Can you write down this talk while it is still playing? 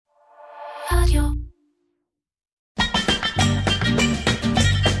רדיו.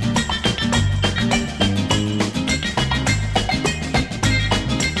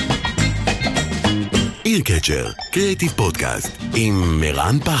 איירקצ'ר, קריאיטיב פודקאסט עם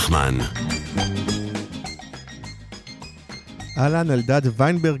מירן פחמן. אהלן, אלדד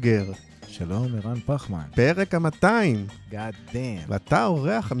ויינברגר. שלום, מירן פחמן. פרק 200. God damn. ואתה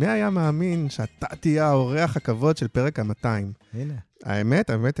אורח, מי היה מאמין שאתה תהיה האורח הכבוד של פרק 200? הנה.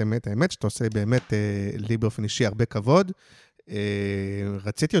 האמת שאתה עושה באמת לי באופן אישי הרבה כבוד.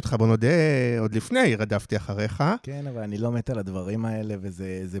 רציתי אותך, בוא נודה, עוד לפני רדפתי אחריך. כן, אבל אני לא מת על הדברים האלה,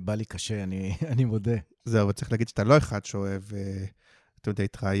 וזה בא לי קשה, אני מודה. זהו, אבל צריך להגיד שאתה לא אחד שאוהב, אתה יודע,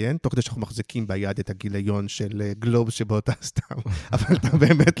 להתראיין, תוך כדי שאנחנו מחזיקים ביד את הגיליון של גלוב שבו אתה סתם, אבל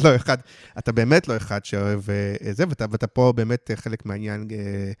אתה באמת לא אחד שאוהב זה, ואתה פה באמת חלק מהעניין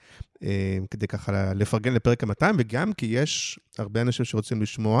כדי ככה לפרגן לפרק 200, וגם כי יש הרבה אנשים שרוצים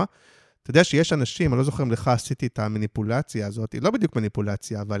לשמוע. אתה יודע שיש אנשים, אני לא זוכר אם לך עשיתי את המניפולציה הזאת, היא לא בדיוק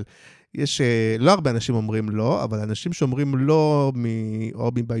מניפולציה, אבל יש, לא הרבה אנשים אומרים לא, אבל אנשים שאומרים לא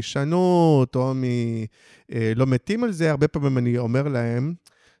או מביישנות, או לא מתים על זה, הרבה פעמים אני אומר להם,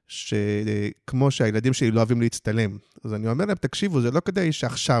 שכמו שהילדים שלי לא אוהבים להצטלם, אז אני אומר להם, תקשיבו, זה לא כדי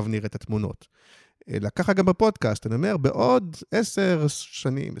שעכשיו נראה את התמונות. לקחה גם בפודקאסט, אני אומר, בעוד 10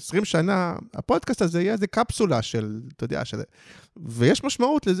 שנים, 20 שנה, הפודקאסט הזה יהיה איזה קפסולה של, אתה יודע, ויש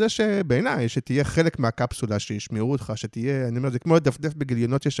משמעות לזה שבעיניי, שתהיה חלק מהקפסולה שישמעו אותך, שתהיה, אני אומר, זה כמו לדפדף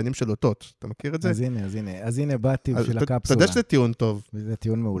בגיליונות ישנים של אותות, אתה מכיר את זה? אז הנה, באתי בשביל הקפסולה. אתה יודע שזה טיעון טוב. זה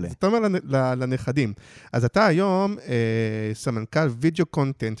טיעון מעולה. אז אתה אומר לנכדים. אז אתה היום סמנכ"ל וידאו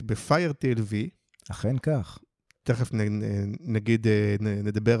קונטנט בפייר TLV. אכן כך. תכף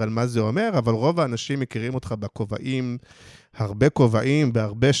נדבר על מה זה אומר, אבל רוב האנשים מכירים אותך בכובעים, הרבה כובעים,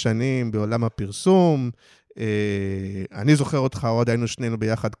 בהרבה שנים, בעולם הפרסום. אני זוכר אותך, עוד היינו שנינו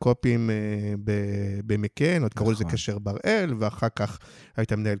ביחד קופים במקן, עוד קראו לזה קשר בראל, ואחר כך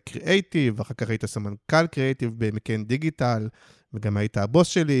היית מנהל קריאיטיב, ואחר כך היית סמנכ"ל קריאיטיב במקן דיגיטל, וגם היית הבוס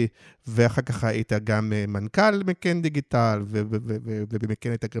שלי, ואחר כך היית גם מנכ"ל מקן דיגיטל, ובמקן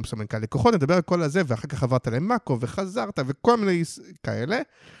היית גם סמנכ"ל לקוחות, נדבר על כל הזה, ואחר כך עברת למאקו, וחזרת, וכל מיני כאלה.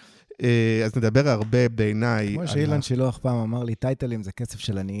 אז נדבר הרבה בעיניי. כמו שאילן שילוח פעם אמר לי, טייטלים זה כסף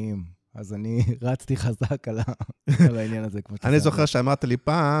של עניים. אז אני רצתי חזק על העניין הזה. אני זוכר שאמרת לי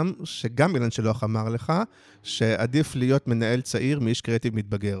פעם, שגם אילן שילוח אמר לך, שעדיף להיות מנהל צעיר מאיש קריאיטיב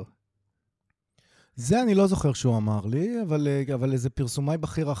מתבגר. זה אני לא זוכר שהוא אמר לי, אבל איזה פרסומי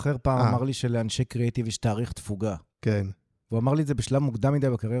בכיר אחר פעם אמר לי שלאנשי קריאיטיב יש תאריך תפוגה. כן. הוא אמר לי את זה בשלב מוקדם מדי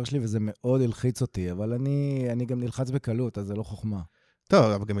בקריירה שלי, וזה מאוד הלחיץ אותי, אבל אני גם נלחץ בקלות, אז זה לא חוכמה. טוב,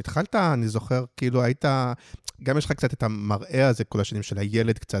 אבל גם התחלת, אני זוכר, כאילו היית, גם יש לך קצת את המראה הזה כל השנים של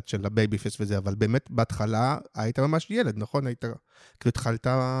הילד קצת, של הבייבי פייס וזה, אבל באמת בהתחלה היית ממש ילד, נכון? היית, כאילו התחלת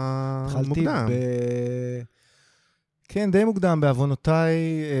מוקדם. כן, די מוקדם. בעוונותיי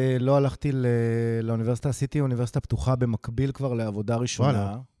לא הלכתי לאוניברסיטה, עשיתי אוניברסיטה פתוחה במקביל כבר לעבודה ראשונה.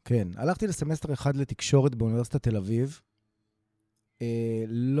 וואלה. כן, הלכתי לסמסטר אחד לתקשורת באוניברסיטת תל אביב.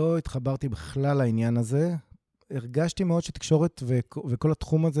 לא התחברתי בכלל לעניין הזה. הרגשתי מאוד שתקשורת וכל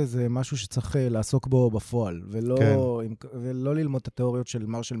התחום הזה זה משהו שצריך לעסוק בו בפועל, ולא ללמוד את התיאוריות של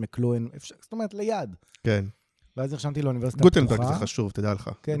מרשל מקלוהן, זאת אומרת, ליד. כן. ואז נרשמתי לאוניברסיטה הפתוחה. גוטנברג זה חשוב, תדע לך.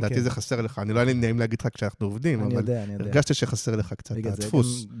 כן, לדעתי כן. זה חסר לך. אני לא היה לי נעים להגיד לך כשאנחנו עובדים, אבל הרגשתי שחסר לך קצת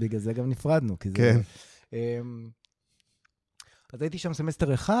הדפוס. בגלל זה גם נפרדנו. כן. אז הייתי שם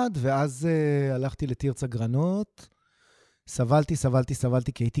סמסטר אחד, ואז הלכתי לתירצה גרנות.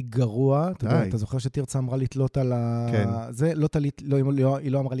 סבלתי, כי הייתי גרוע. אתה זוכר שתירצה אמרה לתלות על ה... כן. זה,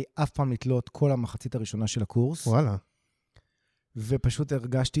 היא לא אמרה לי אף פעם לתלות כל המחצית הראשונה של הקורס. וואלה. ופשוט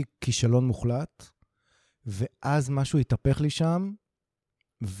הרגשתי כישלון מוחלט. ואז משהו התהפך לי שם,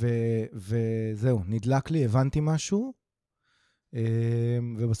 וזהו, נדלק לי, הבנתי משהו,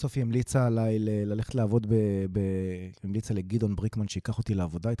 ובסוף היא המליצה עליי ללכת לעבוד, המליצה לגדעון בריקמן שיקח אותי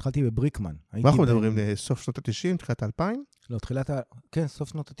לעבודה, התחלתי בבריקמן. מה אנחנו מדברים, סוף שנות ה-90, תחילת ה-2000? לא, כן, סוף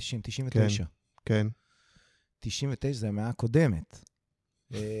שנות ה-90, 99. כן. 99 זה המאה הקודמת.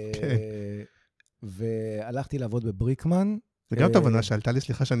 והלכתי לעבוד בבריקמן, זה גם תובנה שעלתה לי,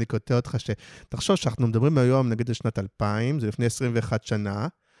 סליחה שאני קוטע אותך, שתחשוב שאנחנו מדברים היום, נגיד לשנת 2000, זה לפני 21 שנה,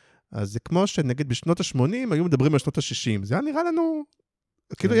 אז זה כמו שנגיד בשנות ה-80 היו מדברים על שנות ה-60, זה היה נראה לנו,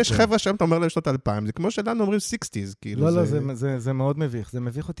 כאילו יש חבר'ה שם, אתה אומר להם שנות 2000, זה כמו שלנו אומרים 60s, כאילו לא, זה מאוד מביך, זה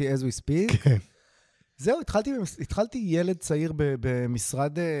מביך אותי as we speak. כן. זהו, התחלתי ילד צעיר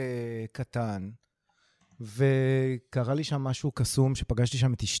במשרד קטן, וקרה לי שם משהו קסום, שפגשתי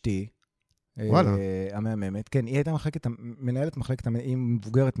שם את אשתי, וואלה. המאממת. כן, היא הייתה מנהלת מחלקת המדיה, היא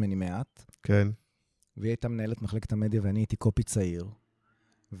מבוגרת מני מעט. כן. והיא הייתה מנהלת מחלקת המדיה, ואני הייתי קופי צעיר.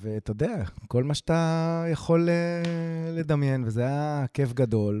 ואתה יודע, כל מה שאתה יכול לדמיין, וזה היה כיף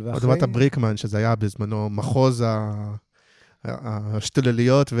גדול. עוד אמרת בריקמן, שזה היה בזמנו מחוז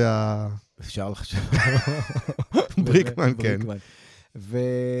השתולליות אפשר לחשוב. בריקמן, כן.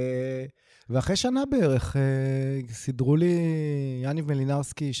 ואחרי שנה בערך, סידרו לי יניב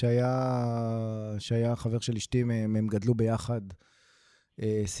מלינרסקי, שהיה חבר של אשתי, הם גדלו ביחד,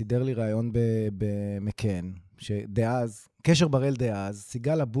 סידר לי רעיון במקן, שדאז, קשר בראל דאז,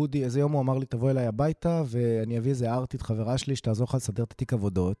 סיגל אבודי, איזה יום הוא אמר לי, תבוא אליי הביתה, ואני אביא איזה ארטית חברה שלי, שתעזור לך לסדר את התיק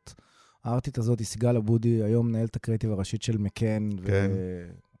עבודות. הארטית הזאת היא סיגל אבודי, היום מנהלת את הקריאיטיב הראשית של מקן, כן.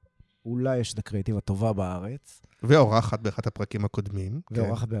 ואולי יש את הקריאיטיב הטובה בארץ. ואורחת באחד הפרקים הקודמים.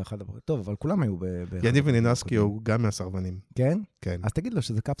 ואורחת באחד הפרקים. טוב, אבל כולם היו יניב מלינרסקי הוא גם מהסרבנים. כן? כן. אז תגיד לו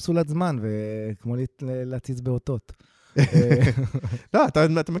שזה קפסולת זמן, וכמו להציץ באותות. לא,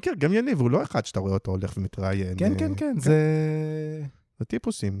 אתה מכיר, גם יניב, הוא לא אחד שאתה רואה אותו הולך ומתראיין. כן, כן, כן, זה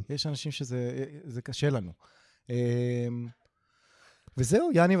טיפוסים. יש אנשים שזה קשה לנו. וזהו,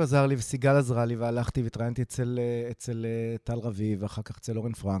 יניב עזר לי וסיגל עזרה לי, והלכתי והתראיינתי אצל טל רביב, ואחר כך אצל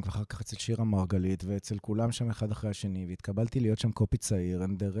אורן פרנק, ואחר כך אצל שירה מרגלית, ואצל כולם שם אחד אחרי השני, והתקבלתי להיות שם קופי צעיר,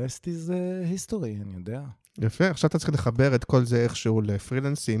 and the rest is history, אני יודע. יפה, עכשיו אתה צריך לחבר את כל זה איכשהו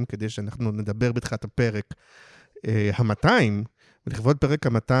לפרילנסים, כדי שאנחנו נדבר בתחילת הפרק ה-200, ולכבוד פרק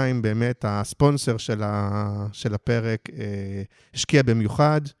ה-200, באמת הספונסר של הפרק השקיע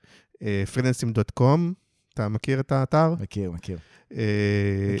במיוחד, freelancing.com, אתה מכיר את האתר? מכיר.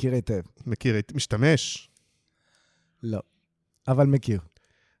 מכיר היטב. מכיר, משתמש? לא, אבל מכיר.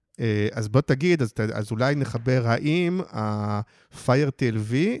 אז בוא תגיד, אז אולי נחבר, האם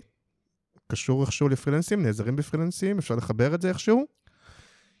ה-FireTLV קשור איכשהו לפרילנסים, נעזרים בפרילנסים, אפשר לחבר את זה איכשהו?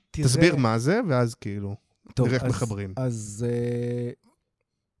 תסביר מה זה, ואז כאילו, נראה איך מחברים. אז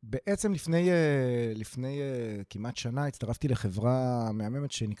בעצם לפני כמעט שנה הצטרפתי לחברה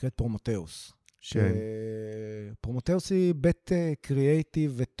מהממת שנקראת פרומוטאוס. שפרומוטאוס היא בית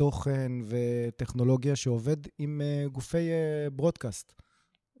קריאייטיב ותוכן וטכנולוגיה שעובד עם גופי ברודקאסט.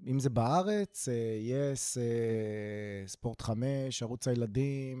 אם זה בארץ, יס, ספורט 5, ערוץ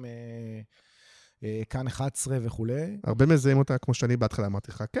הילדים, כאן 11 וכו'. הרבה מזהים אותה, כמו שאני בהתחלה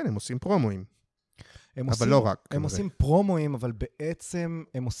אמרתי לך, כן, הם עושים פרומואים. אבל לא רק. הם עושים פרומואים, אבל בעצם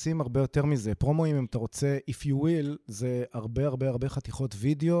הם עושים הרבה יותר מזה. פרומואים, אם אתה רוצה, if you will, זה הרבה חתיכות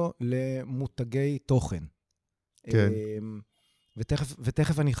וידאו למותגי תוכן. כן.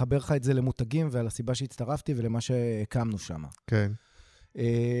 ותכף אני אחבר לך את זה למותגים ועל הסיבה שהצטרפתי ולמה שהקמנו שם. כן.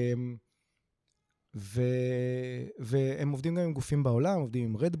 והם עובדים גם עם גופים בעולם, עובדים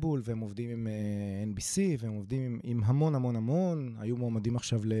עם רדבול, והם עובדים עם NBC, והם עובדים עם המון. היו מועמדים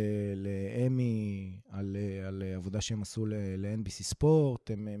עכשיו לאמי על עבודה שהם עשו ל-NBC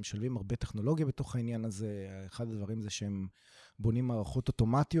ספורט, הם משלבים הרבה טכנולוגיה בתוך העניין הזה. אחד הדברים זה שהם בונים מערכות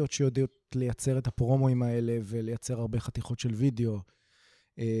אוטומטיות שיודעות לייצר את הפרומואים האלה, ולייצר הרבה חתיכות של וידאו.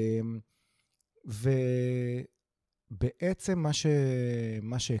 בעצם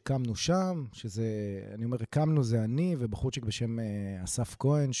מה שהקמנו שם, שזה, אני אומר, הקמנו זה אני ובחורצ'יק בשם אסף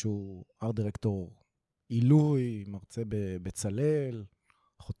כהן, שהוא ארט דירקטור עילוי, מרצה בצלל.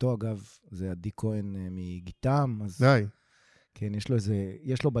 אחותו, אגב, זה עדי כהן מגיטם. די. כן,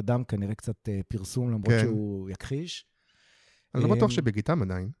 יש לו בדם כנראה קצת פרסום, למרות שהוא יכחיש. אני לא בטוח שבגיטם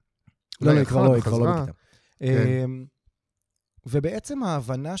עדיין. לא, כבר לא בגיטם. כן. ובעצם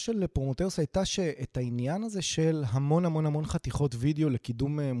ההבנה של פרומוטאוס הייתה שאת העניין הזה של המון חתיכות וידאו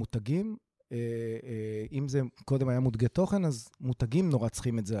לקידום מותגים, אם זה קודם היה מותגי תוכן, אז מותגים נורא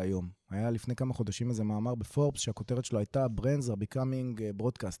צריכים את זה היום. היה לפני כמה חודשים איזה מאמר בפורבס שהכותרת שלו הייתה Brands are becoming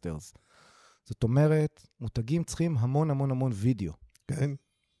broadcasters. זאת אומרת, מותגים צריכים המון וידאו. כן.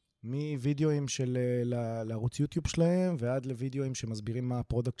 מווידאוים של לערוץ יוטיוב שלהם, ועד לוידאוים שמסבירים מה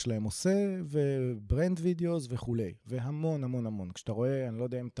הפרודקט שלהם עושה, וברנד וידאוס וכו'. והמון. כשאתה רואה, אני לא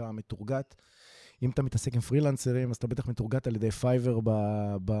יודע אם אתה מתורגת, אם אתה מתעסק עם פרילנסרים, אז אתה בטח מתורגת על ידי פייבר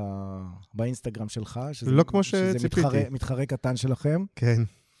באינסטגרם שלך, לא כמו שציפיתי. שזה מתחרה קטן שלכם. כן.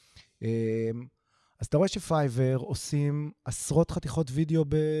 אז אתה רואה שפייבר עושים עשרות חתיכות וידאו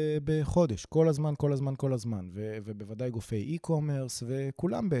בחודש, כל הזמן, ובוודאי גופי e-commerce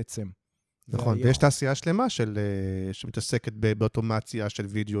וכולם בעצם. נכון, ויש תעשייה שלמה שמתעסקת באוטומציה של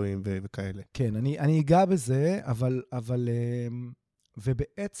וידאוים וכאלה. כן, אני אגע בזה, אבל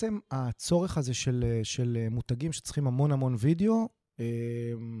ובעצם הצורך הזה של מותגים שצריכים המון וידאו,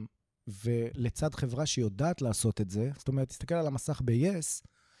 ולצד חברה שיודעת לעשות את זה, זאת אומרת, תסתכל על המסך ב-yes,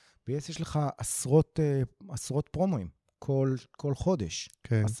 ב-yes יש לך עשרות פרומואים, כל חודש.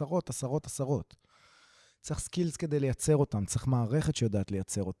 כן. עשרות. צריך סקילס כדי לייצר אותם, צריך מערכת שיודעת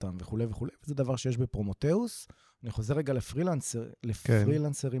לייצר אותם וכו'. וזה דבר שיש בפרומוטאוס, אני חוזר רגע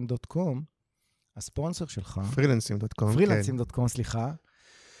לפרילנסרים.com, הספונסר שלך. פרילנסים.com, פרילנסים.com, סליחה.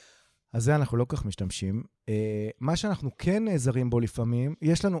 אז זה אנחנו לא כך משתמשים. מה שאנחנו כן נעזרים בו לפעמים,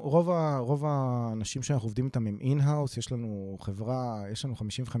 יש לנו, רוב האנשים שאנחנו עובדים איתם הם אין-האוס, יש לנו חברה, יש לנו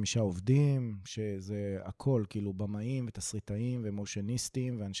 55 עובדים, שזה הכל, כאילו במאים ותסריטאים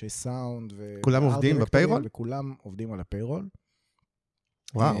ומושניסטים ואנשי סאונד. כולם עובדים בפיירול? וכולם עובדים על הפיירול.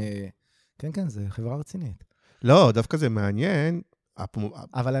 וואו. כן, זה חברה רצינית. לא, דווקא זה מעניין.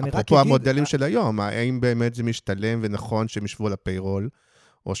 אפרופו המודלים של היום, האם באמת זה משתלם ונכון שהם ישבו על הפיירול,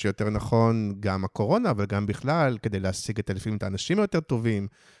 או שיותר נכון גם הקורונה, אבל גם בכלל, כדי להשיג את האנשים היותר טובים,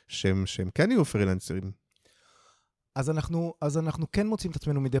 שהם כן יהיו פרילנסרים. אז אנחנו כן מוצאים את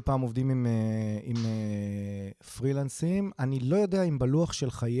עצמנו מדי פעם עובדים עם פרילנסים. אני לא יודע אם בלוח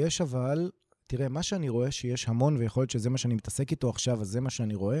שלך יש, אבל תראה, מה שאני רואה שיש המון, ויכול להיות שזה מה שאני מתעסק איתו עכשיו, אז זה מה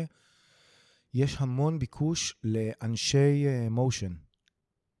שאני רואה, יש המון ביקוש לאנשי מושן,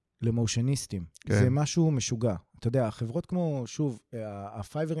 למושניסטים. כן. זה משהו משוגע. אתה יודע, החברות כמו, שוב,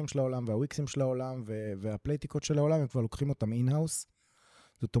 הפייברים של העולם והוויקסים של העולם והפלייטיקות של העולם, הם כבר לוקחים אותם אין-האוס.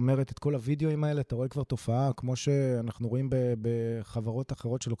 זאת אומרת, את כל הוידאוים האלה, אתה רואה כבר תופעה, כמו שאנחנו רואים בחברות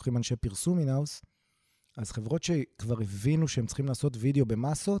אחרות שלוקחים אנשי פרסום אין-האוס, אז חברות שכבר הבינו שהם צריכים לעשות וידאו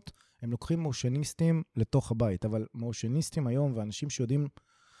במסות, הם לוקחים מושניסטים לתוך הבית. אבל מושניסטים היום, ואנשים שיודעים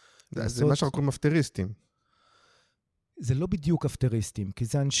זה מה שאנחנו קוראים אפטריסטים. זה לא בדיוק אפטריסטים, כי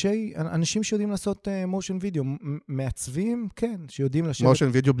זה אנשים שיודעים לעשות מושן וידאו, מעצבים, כן, שיודעים לשבת... מושן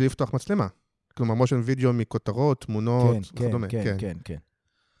וידאו בלי לפתוח מצלמה. כלומר, מושן וידאו מכותרות, תמונות, וכדומה. כן.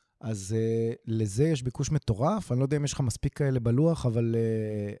 אז לזה יש ביקוש מטורף, אני לא יודע אם יש לך מספיק כאלה בלוח,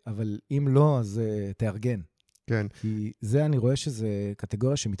 אבל אם לא, אז תארגן. כן. כי זה אני רואה שזה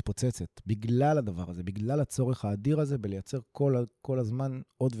קטגוריה שמתפוצצת, בגלל הדבר הזה, בגלל הצורך האדיר הזה, בלייצר כל הזמן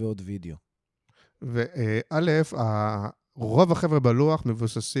עוד ועוד וידאו. רוב החבר'ה בלוח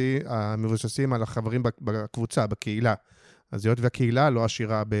מבוססים על החברים בקבוצה, בקהילה. אז היות והקהילה לא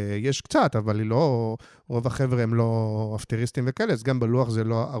עשירה יש קצת, אבל היא לא, רוב החבר'ה הם לא אפטריסטים וכאלה, אז גם בלוח זה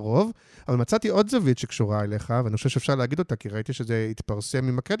לא הרוב. אבל מצאתי עוד זווית שקשורה אליך, ואני חושב שאפשר להגיד אותה, כי ראיתי שזה התפרסם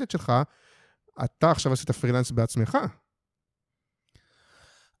עם הקרדיט שלך, אתה עכשיו עשית פרילנס בעצמך.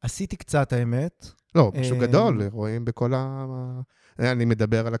 עשיתי קצת, האמת. לא, משהו גדול, רואים בכל אני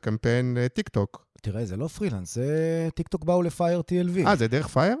מדבר על הקמפיין טיק-טוק. תראה, זה לא פרילנס, זה טיק-טוק באו לפייר TLV. זה דרך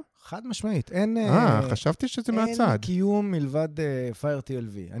פייר? חד משמעית, אין... חשבתי שזה מהצד. אין קיום מלבד פייר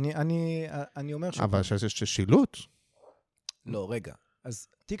TLV. אני אומר ש... אבל שיש שילוט? לא, רגע. אז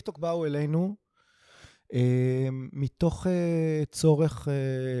טיק-טוק באו אלינו, מתוך צורך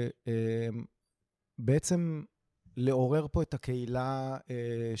בעצם לעורר פה את הקהילה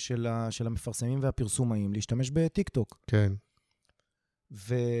של המפרסמים והפרסומאים, להשתמש בטיק-טוק. כן.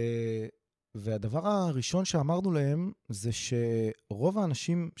 והדבר הראשון שאמרנו להם, זה שרוב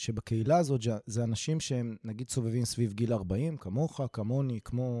האנשים שבקהילה הזאת, זה אנשים שהם נגיד סובבים סביב גיל 40, כמוך, כמוני,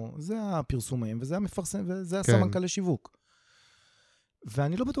 זה הפרסומאים, וזה המפרסם, וזה הסמנכ"ל לשיווק.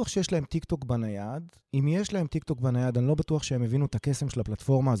 ואני לא בטוח שיש להם טיק-טוק בנייד. אם יש להם טיק-טוק בנייד, אני לא בטוח שהם הבינו את הקסם של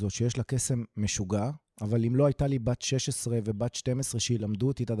הפלטפורמה הזאת, שיש לה קסם משוגע, אבל אם לא הייתה לי בת 16 ובת 12 שילמדו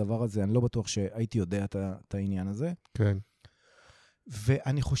אותי את הדבר הזה, אני לא בטוח שהייתי יודע את העניין הזה. כן.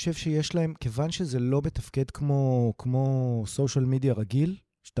 ואני חושב שיש להם, כיוון שזה לא בתפקד כמו סושיאל מדיה רגיל,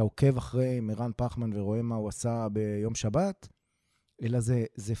 שאתה עוקב אחרי מרן פחמן ורואה מה הוא עשה ביום שבת, אלא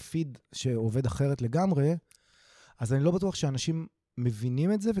זה פיד שעובד אחרת לגמרי, אז אני לא בטוח שאנשים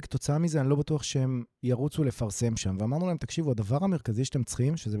מבינים את זה, וכתוצאה מזה אני לא בטוח שהם ירוצו לפרסם שם. ואמרנו להם, תקשיבו, הדבר המרכזי שאתם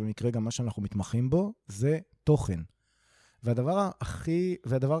צריכים, שזה במקרה גם מה שאנחנו מתמחים בו, זה תוכן. והדבר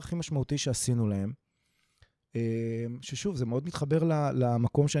הכי משמעותי שעשינו להם, ששוב, זה מאוד מתחבר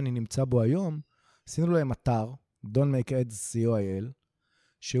למקום שאני נמצא בו היום, עשינו להם אתר, Don't Make Ads co.il,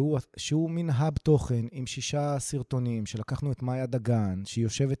 שהוא מין האב תוכן עם 6 סרטונים, שלקחנו את מאיה דגן, שהיא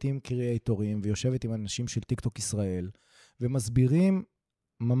יושבת עם קריאטורים, ויושבת עם אנשים של טיק-טוק ישראל, ומסבירים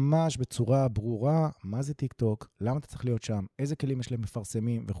ממש בצורה ברורה מה זה טיק-טוק, למה אתה צריך להיות שם, איזה כלים יש להם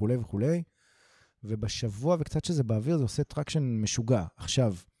מפרסמים וכו' וכו'. ובשבוע וקצת שזה באוויר, זה עושה טרקשן משוגע.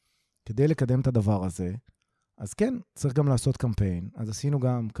 עכשיו, כדי לקדם את הדבר הזה, אז כן, צריך גם לעשות קמפיין. אז עשינו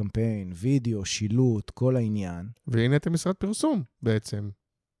גם קמפיין, וידאו, שילוט, כל העניין. והנה אתם משרד פרסום בעצם.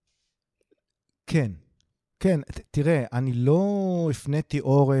 כן. כן, תראה, אני לא הפניתי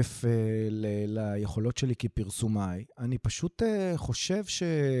עורף ליכולות שלי כפרסומאי. אני פשוט חושב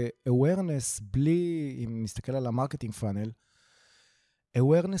ש-awareness בלי, אם נסתכל על המרקטינג פאנל,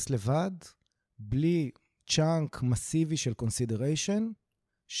 awareness לבד, בלי צ'אנק מסיבי של consideration,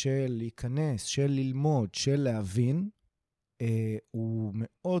 של להיכנס, של ללמוד, של להבין, הוא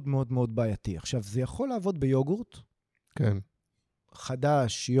מאוד מאוד מאוד בעייתי. עכשיו, זה יכול לעבוד ביוגורט. כן.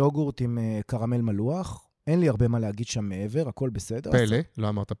 חדש, יוגורט עם קרמל מלוח. אין לי הרבה מה להגיד שם מעבר, הכל בסדר. פלא, לא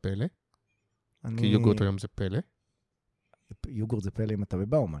אמרת פלא. כי יוגורט היום זה פלא. יוגורט זה פלא אם אתה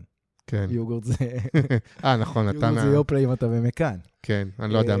בבאומן. כן. יוגורט זה... נכון, אתה... יוגורט זה יופלי אם אתה במקן. כן,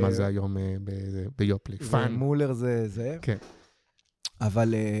 אני לא יודע מה זה היום ביופלי. פאן. מולר זה... כן.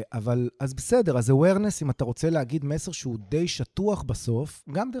 אבל, אז בסדר, אז awareness, אם אתה רוצה להגיד מסר שהוא די שטוח בסוף,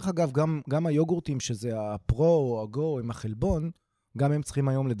 גם דרך אגב, גם היוגורטים שזה הפרו או הגו עם החלבון, גם הם צריכים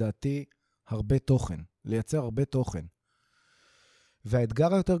היום לדעתי הרבה תוכן, לייצר הרבה תוכן.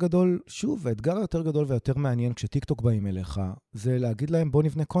 והאתגר היותר גדול, שוב, האתגר היותר גדול והיותר מעניין כשטיקטוק באים אליך, זה להגיד להם בוא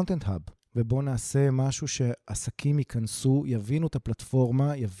נבנה content hub, ובוא נעשה משהו שעסקים ייכנסו, יבינו את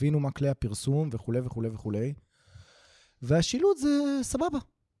הפלטפורמה, יבינו מה כלי הפרסום וכו' וכו' וכו'. והשילוט זה סבבה,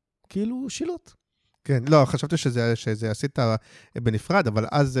 כאילו שילוט. כן, לא, חשבתי שזה עשית בנפרד, אבל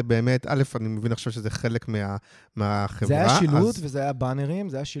אז זה באמת, א', אני מבין עכשיו שזה חלק מהחברה. זה היה שילוט וזה היה באנרים,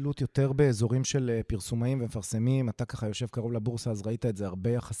 זה היה שילוט יותר באזורים של פרסומאים ומפרסמים, אתה ככה יושב קרוב לבורסה, אז ראית את זה הרבה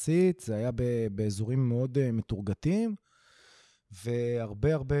יחסית, זה היה באזורים מאוד מתורגתים, והרבה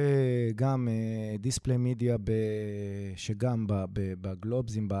גם דיספלי מידיה שגם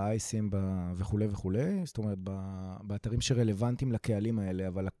בגלובסים, באייסים וכו' וכו', זאת אומרת באתרים שרלוונטיים לקהלים האלה,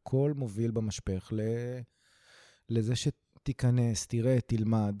 אבל הכל מוביל במשפך לזה שתיכנס, תראה,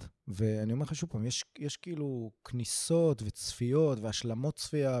 תלמד, ואני אומר לך שוב פעם, יש כאילו כניסות וצפיות והשלמות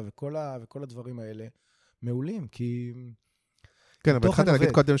צפייה וכל הדברים האלה מעולים, כי... כן, אבל התחלת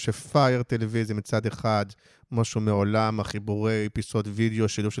להגיד קודם שפייר טלוויזיה מצד אחד, משהו מעולם, החיבורי פיסות וידאו,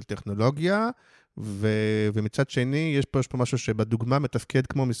 שילוב של טכנולוגיה, ומצד שני, יש פה משהו שבדוגמה מתפקד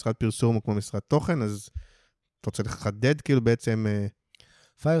כמו משרד פרסום או כמו משרד תוכן, אז אתה רוצה לחדד כאילו בעצם...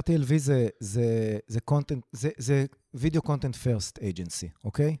 פייר טלווי זה וידאו קונטנט פרסט אייג'נסי,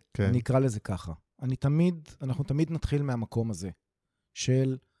 אוקיי? כן. אני אקרא לזה ככה. אנחנו תמיד נתחיל מהמקום הזה,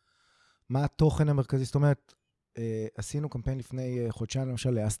 של מה התוכן המרכזי, זאת אומרת, עשינו קמפיין לפני חודשיים, למשל,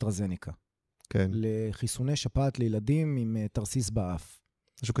 לאסטרזניקה. כן. לחיסוני שפעת לילדים עם תרסיס באף.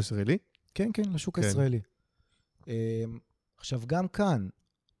 לשוק ישראלי? כן, לשוק הישראלי. עכשיו, גם כאן,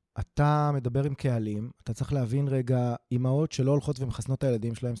 אתה מדבר עם קהלים, אתה צריך להבין רגע, אמהות שלא הולכות ומחסנות את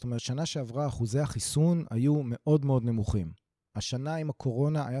הילדים שלהם, זאת אומרת, שנה שעברה, אחוזי החיסון היו מאוד מאוד נמוכים. השנה עם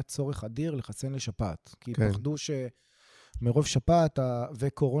הקורונה היה צורך אדיר לחסן לשפעת, כי פחדו שמרוב שפעת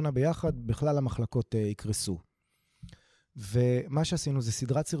וקורונה ביחד, בכלל המחלקות יקרסו. ומה שעשינו זה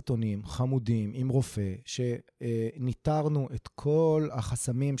סדרת סרטונים חמודים עם רופא, שניתרנו את כל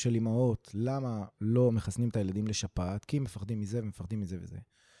החסמים של אמהות, למה לא מחסנים את הילדים לשפעת, כי הם מפחדים מזה ומפחדים מזה וזה.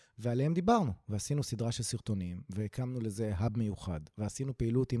 ועליהם דיברנו, ועשינו סדרה של סרטונים, והקמנו לזה האב מיוחד, ועשינו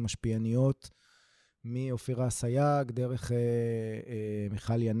פעילות עם משפיעניות מאופירה סייג, דרך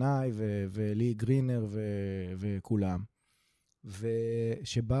מיכל ינאי ולי גרינר וכולם.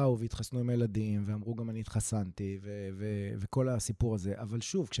 ושבאו והתחסנו עם הילדים, ואמרו גם אני התחסנתי, וכל הסיפור הזה. אבל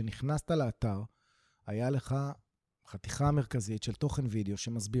שוב, כשנכנסת לאתר, היה לך חתיכה מרכזית של תוכן וידאו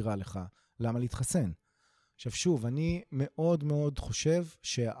שמסבירה לך למה להתחסן. עכשיו שוב, אני מאוד מאוד חושב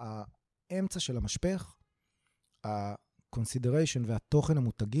שהאמצע של המשפך, ה-consideration והתוכן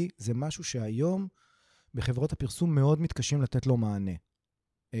המותגי, זה משהו שהיום בחברות הפרסום מאוד מתקשים לתת לו מענה.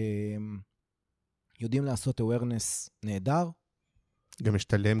 יודעים לעשות awareness נהדר, גם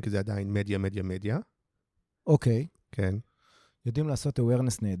משתלם, כי זה עדיין מדיה. אוקיי. כן. יודעים לעשות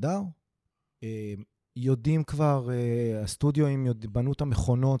awareness נהדר. יודעים כבר, הסטודיואים בנו את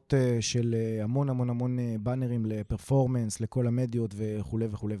המכונות של המון באנרים לפרפורמנס, לכל המדיות וכו'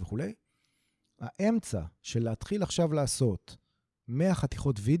 וכו' וכו'. האמצע של להתחיל עכשיו לעשות 100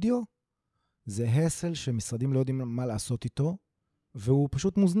 חתיכות וידאו, זה הסל שמשרדים לא יודעים מה לעשות איתו, והוא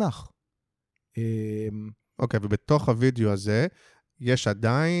פשוט מוזנח. אוקיי, ובתוך הוידאו הזה, יש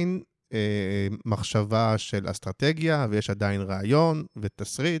עדיין מחשבה של אסטרטגיה, ויש עדיין רעיון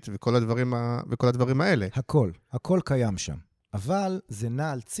ותסריט וכל הדברים האלה. הכל קיים שם. אבל זה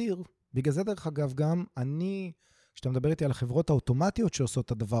נע על ציר, בגלל זה דרך אגב גם כשאתה מדבר איתי על החברות האוטומטיות שעושות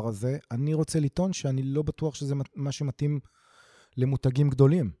את הדבר הזה, אני רוצה לטעון שאני לא בטוח שזה מה שמתאים למותגים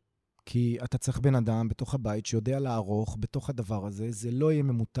גדולים. כי אתה צריך בן אדם בתוך הבית שיודע לערוך בתוך הדבר הזה, זה לא יהיה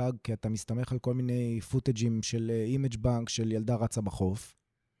ממותג, כי אתה מסתמך על כל מיני פוטג'ים של אימג' בנק של ילדה רצה בחוף,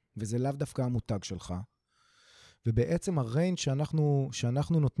 וזה לאו דווקא המותג שלך. ובעצם הריינג'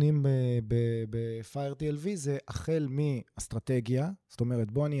 שאנחנו נותנים ב-Fire TLV זה החל מאסטרטגיה, זאת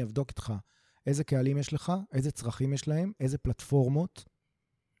אומרת בוא אני אבדוק איתך איזה קהלים יש לך, איזה צרכים יש להם, איזה פלטפורמות,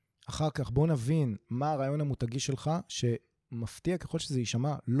 אחר כך בוא נבין מה הרעיון המותגי שלך, מפתיע ככל שזה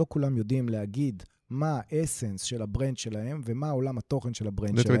יישמע, לא כולם יודעים להגיד מה האסנס של הברנד שלהם, ומה עולם התוכן של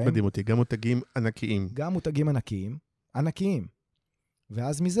הברנד שלהם. זה תמיד מדהים אותי, גם מותגים ענקיים. גם מותגים ענקיים.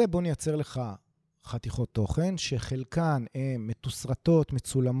 ואז מזה בוא נייצר לך חתיכות תוכן, שחלקן הן מתוסרטות,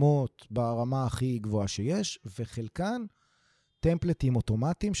 מצולמות ברמה הכי גבוהה שיש, וחלקן טמפלטים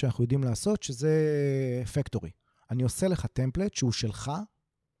אוטומטיים שאנחנו יודעים לעשות, שזה פקטורי. אני עושה לך טמפלט שהוא שלך,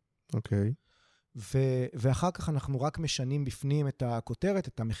 אוקיי. ואחר כך אנחנו רק משנים בפנים את הכותרת,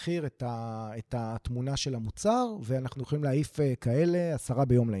 את המחיר, את התמונה של המוצר, ואנחנו יכולים להעיף כאלה 10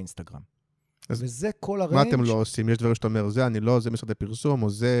 ביום לאינסטגרם. וזה כל הרנג'. מה אתם לא עושים? יש דברים שאתה אומר, זה משרדי פרסום, או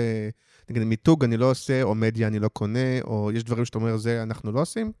זה, נגיד, מיתוג אני לא עושה, או מדיה אני לא קונה, או יש דברים שאתה אומר, זה אנחנו לא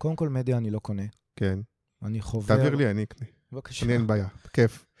עושים? קודם כל מדיה אני לא קונה. כן. אני חובר... תעביר לי, אני אקנה. בבקשה. אני אין בעיה,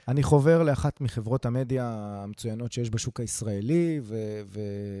 כיף. אני חובר לאחת מחברות המדיה המצוינות שיש בשוק הישראלי,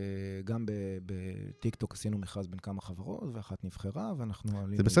 וגם בטיקטוק עשינו מכרז בין כמה חברות, ואחת נבחרה, ואנחנו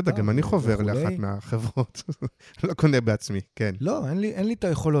עלינו... זה בסדר, גם אני חובר לאחת מהחברות. לא קונה בעצמי, כן. לא, אין לי את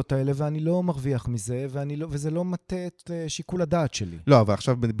היכולות האלה, ואני לא מרוויח מזה, וזה לא מטה את שיקול הדעת שלי. לא, אבל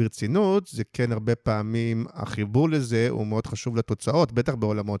עכשיו ברצינות, זה כן הרבה פעמים, החיבור לזה הוא מאוד חשוב לתוצאות, בטח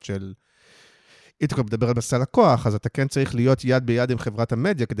בעולמות של... אם אתה מדבר על מסע לקוח, אז אתה כן צריך להיות יד ביד עם חברת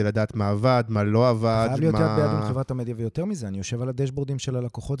המדיה, כדי לדעת מה עבד, מה לא עבד, חייב להיות יד ביד עם חברת המדיה, ויותר מזה, אני יושב על הדשבורדים של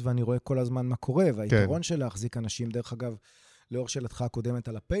הלקוחות, ואני רואה כל הזמן מה קורה, והיתרון של להחזיק אנשים, דרך אגב, לאור שאלתך הקודמת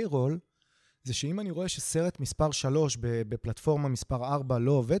על הפיירול, זה שאם אני רואה שסרט מספר 3 בפלטפורמה מספר 4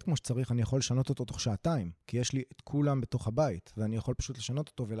 לא עובד כמו שצריך, אני יכול לשנות אותו תוך שעתיים, כי יש לי את כולם בתוך הבית, ואני יכול פשוט לשנות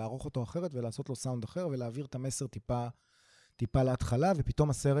אותו ולערוך אותו אחרת, ולעשות לו סאונד אחר, ולהעביר את המסר טיפה להתחלה, ופתאום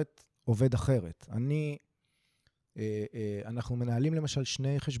הסרט עובד אחרת. אנחנו מנהלים למשל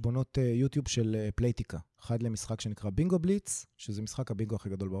 2 חשבונות יוטיוב של פלייטיקה. אחד למשחק שנקרא בינגו בליץ, שזה משחק הבינגו הכי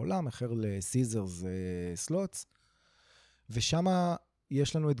גדול בעולם, אחר לסיזרס סלוטס, ושם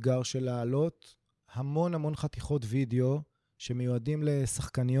יש לנו אתגר של להעלות המון חתיכות וידאו שמיועדים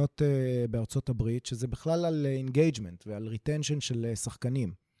לשחקניות בארצות הברית, שזה בכלל על אינגייג'מנט ועל ריטנשן של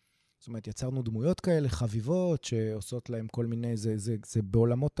שחקנים. זאת אומרת, יצרנו דמויות כאלה, חביבות, שעושות להם כל מיני, זה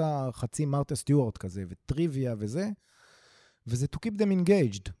בעולמות החצי מרתה סטיוארט כזה, וטריוויה וזה, וזה to keep them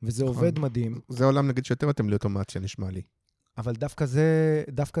engaged, וזה עובד מדהים. זה עולם, נגיד, שיותר אתם לאוטומציה, נשמע לי. אבל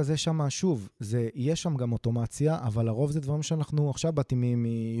דווקא זה שם, שוב, יש שם גם אוטומציה, אבל הרוב זה דברים שאנחנו עכשיו באתי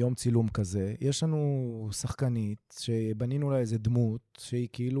מיום צילום כזה. יש לנו שחקנית שבנינו לה איזה דמות, שהיא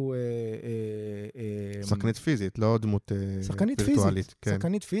כאילו... שחקנית פיזית, לא דמות וירטואלית.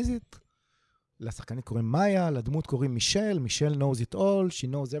 שחקנית פיזית. לשחקנית קוראים מאיה, לדמות קוראים מישל knows it all, she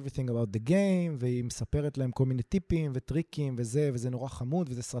knows everything about the game, והיא מספרת להם כל מיני טיפים וטריקים וזה נורא חמוד,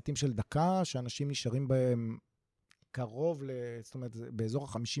 וזה סרטים של דקה, שאנשים נשארים בהם קרוב, זאת אומרת,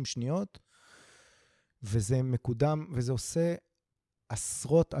 באזור 50 שניות, וזה מקודם, וזה עושה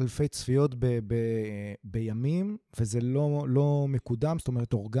עשרות אלפי צפיות בימים, וזה לא מקודם, זאת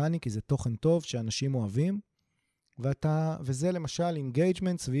אומרת, אורגני, כי זה תוכן טוב שאנשים אוהבים, וזה למשל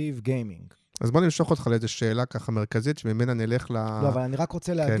אינגייג'מנט סביב גיימינג. אז בוא נמשוך אותך לאיזו שאלה ככה מרכזית, שממנה נלך לא, אבל אני רק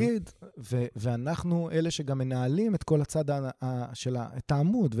רוצה להגיד, ואנחנו אלה שגם מנהלים את כל הצד את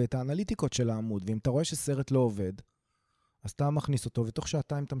העמוד, ואת האנליטיקות של העמוד, ואם אתה רואה שסרט לא עובד, אז אתה מכניס אותו, ותוך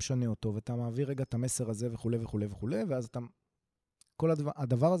שעתיים אתה משנה אותו, ואתה מעביר רגע את המסר הזה וכו' וכו' וכו', ואז כל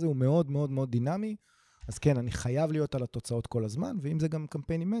הדבר הזה הוא מאוד מאוד מאוד דינמי, אז כן, אני חייב להיות על התוצאות כל הזמן, ואם זה גם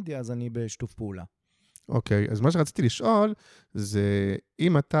קמפיינים מדיה, אז אני בשיתוף פעולה. אוקיי, אז מה שרציתי לשאול, זה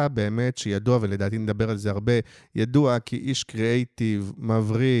אם אתה באמת שידוע, ולדעתי נדבר על זה הרבה, ידוע כאיש קריאייטיב,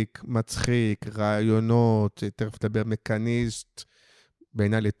 מבריק, מצחיק, רעיונות, תכף נדבר מקניסט,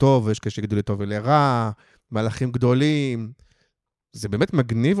 בעיניי לטוב, ויש כאלה שיגידו לטוב ולרע, מהלכים גדולים, זה באמת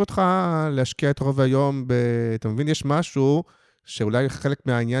מגניב אותך להשקיע את רוב היום, אתה מבין, יש משהו שאולי חלק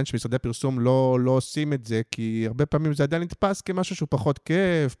מהעניין שמשרדי הפרסום לא עושים את זה, כי הרבה פעמים זה עדיין נתפס כמשהו שהוא פחות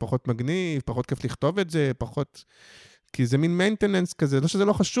כיף, פחות מגניב, פחות כיף לכתוב את זה, פחות... כי זה מין maintenance כזה, לא שזה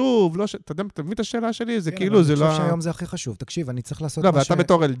לא חשוב, לא אתה מבין את השאלה שלי? זה כאילו, זה לא... אני חושב שהיום זה הכי חשוב. תקשיב, אני צריך לעשות לא, אבל אתה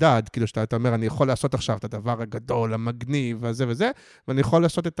בתור אלדד, כאילו שאתה אומר, אני יכול לעשות עכשיו את הדבר הגדול, המגניב, וזה וזה, ואני יכול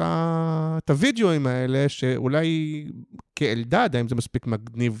לעשות את הוידאוים האלה, שאולי כאלדד, האם זה מספיק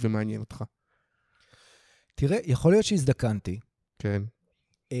מגניב ומעניין אותך? תראה, יכול להיות שהזדקנתי. כן.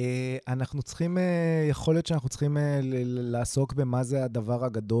 אנחנו צריכים, יכול להיות שאנחנו צריכים לעסוק במה זה הדבר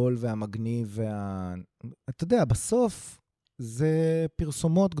הגדול והמגניב, אתה יודע, בסוף זה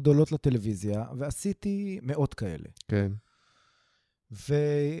פרסומות גדולות לטלוויזיה, ועשיתי מאות כאלה. כן.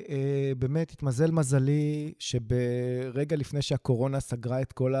 ובאמת התמזל מזלי שברגע לפני שהקורונה סגרה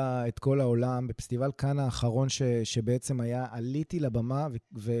את כל העולם, בפסטיבל כאן האחרון שבעצם היה, עליתי לבמה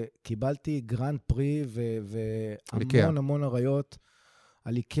וקיבלתי גרנד פרי והמון המון הריות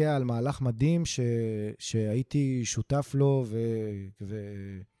על איקאה, על מהלך מדהים שהייתי שותף לו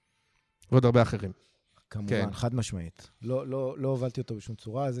ועוד הרבה אחרים. כמובן, חד משמעית. לא הובלתי אותו בשום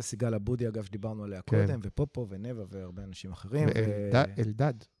צורה, זה סיגל אבודי, אגב, שדיברנו עליה קודם, ופופו ונבה והרבה אנשים אחרים.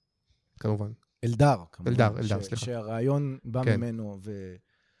 אלדד, כמובן. אלדר, כמובן. אלדר, סליחה. שהרעיון בא ממנו,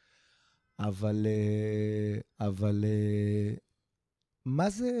 אבל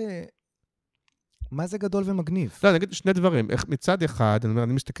מה זה גדול ומגניב? לא, אני אגיד שני דברים. מצד אחד,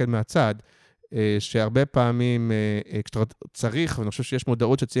 אני מסתכל מהצד, שהרבה פעמים, כשאתה צריך, ואני חושב שיש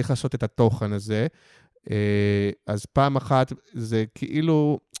מודעות שצריך לעשות את התוכן הזה, אז פעם אחת זה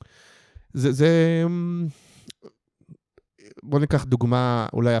כאילו, בוא ניקח דוגמה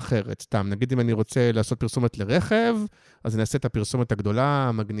אולי אחרת, סתם, נגיד אם אני רוצה לעשות פרסומת לרכב, אז אני אעשה את הפרסומת הגדולה,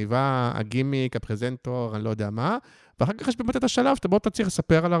 המגניבה, הגימיק, הפרזנטור, אני לא יודע מה, ואחר כך יש באמת את השלב, בוא אתה צריך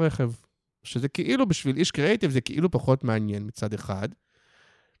לספר על הרכב, שזה כאילו בשביל איש קריאיטיב, זה כאילו פחות מעניין מצד אחד,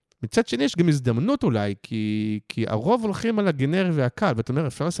 מצד שני, יש גם הזדמנות אולי, כי הרוב הולכים על הגנרי והקל, ואתה אומר,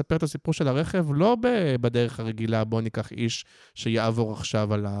 אפשר לספר את הסיפור של הרכב לא בדרך הרגילה, בוא ניקח איש שיעבור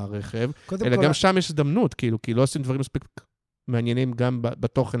עכשיו על הרכב, אלא גם שם יש הזדמנות, כאילו, כי לא עושים דברים מספיק מעניינים גם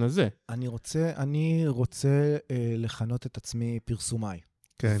בתוכן הזה. אני רוצה לכנות את עצמי פרסומאי,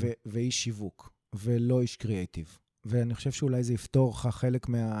 ואיש שיווק, ולא איש קריאיטיב, ואני חושב שאולי זה יפתור לך חלק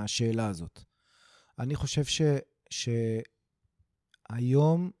מהשאלה הזאת. אני חושב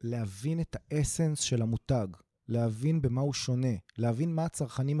היום להבין את האסנס של המותג, להבין במה הוא שונה, להבין מה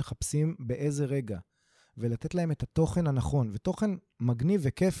הצרכנים מחפשים באיזה רגע, ולתת להם את התוכן הנכון, ותוכן מגניב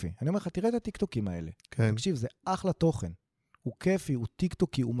וכיפי. אני אומר לך, תראה את הטיקטוקים האלה. כן. תקשיב, זה אחלה תוכן. הוא כיפי, הוא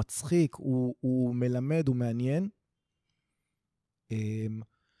טיקטוקי, הוא מצחיק, הוא מלמד, הוא מעניין.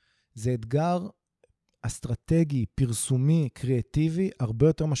 זה אתגר אסטרטגי, פרסומי, קריאטיבי, הרבה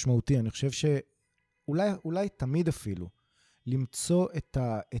יותר משמעותי. אני חושב שאולי תמיד אפילו, למצוא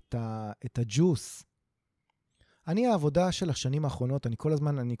את הג'וס. העבודה של השנים האחרונות, אני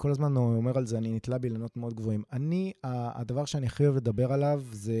כל הזמן אומר על זה, אני נתלה באילנות מאוד גבוהים. הדבר שאני הכי אוהב לדבר עליו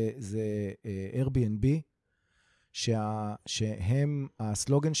זה Airbnb, שהם,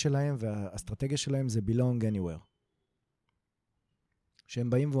 הסלוגן שלהם והאסטרטגיה שלהם זה belong anywhere. שהם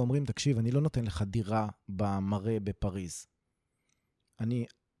באים ואומרים, תקשיב, אני לא נותן לך דירה במראה בפריז. אני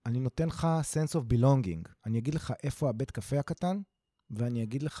נותן לך sense of belonging. אני אגיד לך איפה הבית קפה הקטן, ואני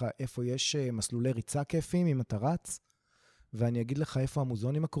אגיד לך איפה יש מסלולי ריצה כיפים אם אתה רץ, ואני אגיד לך איפה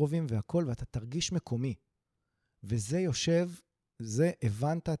המוזיאונים הקרובים והכל, ואתה תרגיש מקומי. וזה יושב, זה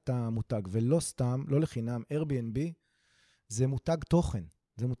הבנת את המותג, ולא סתם, לא לחינם, Airbnb זה מותג תוכן.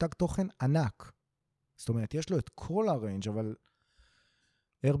 זה מותג תוכן ענק. זאת אומרת, יש לו את כל הריינג', אבל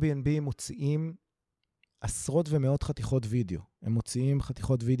Airbnb מוציאים עשרות ומאות חתיכות וידאו. הם מוציאים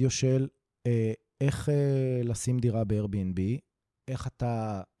חתיכות וידאו של איך לשים דירה ב-Airbnb, איך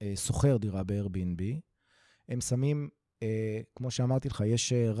אתה סוחר דירה ב-Airbnb. הם שמים, כמו שאמרתי לך,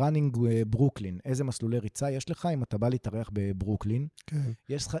 יש running ברוקלין. איזה מסלולי ריצה יש לך אם אתה בא להתארח בברוקלין. כן.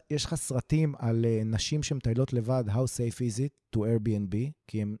 יש לך סרטים על נשים שמטיילות לבד, how safe is it to Airbnb,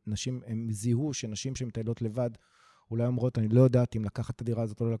 כי הם זיהו שנשים שמטיילות לבד, אולי אומרות, אני לא יודעת אם לקחת את הדירה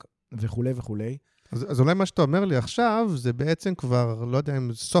הזאת וכו' וכו'. אז אולי מה שאתה אומר לי עכשיו, זה בעצם כבר, לא יודע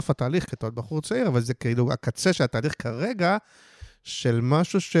אם סוף התהליך, כי אתה עוד בחור צעיר, אבל זה כאילו הקצה של התהליך כרגע, של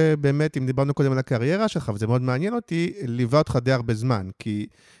משהו שבאמת, אם דיברנו קודם על הקריירה שלך, וזה מאוד מעניין אותי, ליווה אותך די הרבה זמן, כי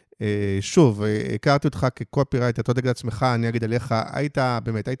שוב, הכרתי אותך כקופירייט, אתה יודע לעצמך, אני אגיד עליך,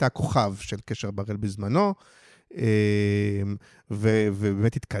 היית הכוכב של קשר בראל בזמנו,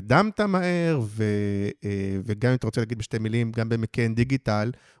 ובאמת התקדמת מהר, וגם אם אתה רוצה להגיד בשתי מילים, גם במקן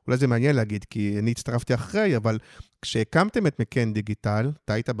דיגיטל, אולי זה מעניין להגיד, כי אני הצטרפתי אחרי, אבל כשהקמתם את מקן דיגיטל,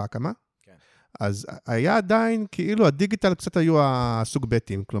 אתה היית בהקמה? כן. אז היה עדיין, כאילו הדיגיטל קצת היו הסוג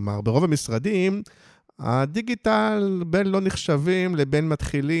בטים, כלומר, ברוב המשרדים, הדיגיטל בין לא נחשבים, לבין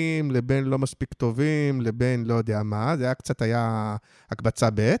מתחילים, לבין לא מספיק טובים, לבין לא יודע מה, זה היה קצת הקבצה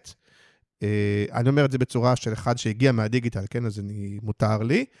בית, אני אומר את זה בצורה של אחד שהגיע מהדיגיטל, כן, אז מותר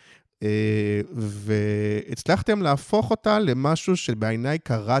לי, והצלחתם להפוך אותה למשהו שבעיניי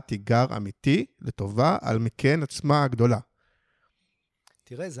קרא תיגר אמיתי, לטובה, על מקן עצמה הגדולה.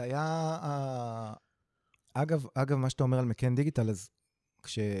 תראה, זה היה, אגב, מה שאתה אומר על מקן דיגיטל, אז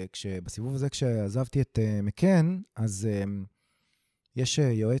בסיבוב הזה, כשעזבתי את מקן, אז יש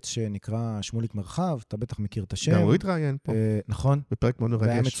יועץ שנקרא שמוליק מרחב, אתה בטח מכיר את השם. גם הוא התראיין פה. נכון. בפרק מאוד מרגש.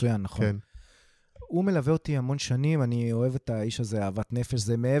 והיה מצוין, נכון. כן. הוא מלווה אותי המון שנים, אני אוהב את האיש הזה, אהבת נפש,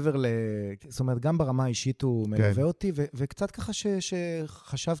 זה מעבר זאת אומרת, גם ברמה האישית הוא מלווה אותי, וקצת ככה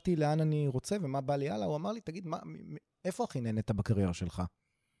שחשבתי לאן אני רוצה ומה בא לי הלאה, הוא אמר לי, תגיד, איפה הכי נהנית בקריירה שלך?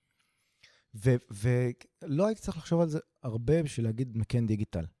 ולא הייתי צריך לחשוב על זה הרבה בשביל להגיד מקן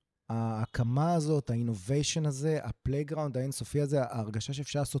דיגיטל. ההקמה הזאת, האינוביישן הזה, הפלייגראונד האינסופי הזה, ההרגשה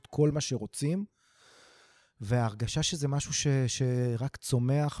שאפשר לעשות כל מה שרוצים, וההרגשה שזה משהו שרק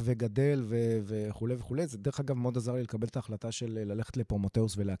צומח וגדל וכו' וכו'. זה דרך אגב מאוד עזר לי לקבל את ההחלטה של ללכת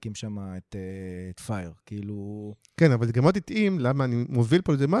לפרומוטאוס ולהקים שם את פייר. כאילו... כן, אבל זה גם מאוד התאים, למה אני מוביל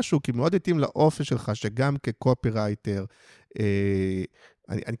פה לזה משהו, כי מאוד התאים לאופי שלך, שגם כקופירייטר,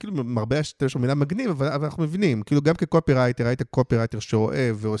 אני כאילו מרבה יש מילה מגניב, אבל אנחנו מבינים, כאילו גם כקופירייטר, היית קופירייטר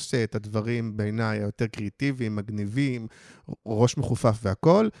שאוהב ועושה את הדברים בעיניי היותר קריאטיביים, מגניבים, ראש מחופף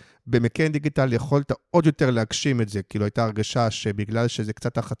והכל, במקן דיגיטל יכולת עוד יותר להגשים את זה, כאילו הייתה הרגשה שבגלל שזה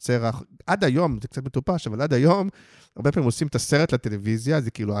קצת החצר, עד היום, זה קצת מטופש, אבל עד היום, הרבה פעמים עושים את הסרט לטלוויזיה,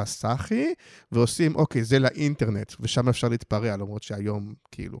 זה כאילו הסאחי, ועושים, אוקיי, זה לאינטרנט, ושם אפשר להתפרע, למרות שהיום,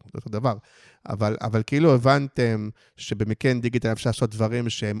 כאילו, זה אותו דבר. אבל כאילו הבנתם שבמקן דיגיטל אפשר לעשות דברים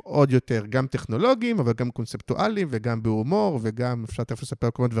שהם עוד יותר גם טכנולוגיים, אבל גם קונספטואליים, וגם בהומור, וגם אפשר תכף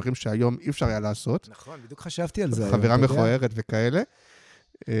לספר כל מיני דברים שהיום אי אפשר היה לעשות. נכון, בדיוק חשבתי על זה. חברה מכוערת וכאלה.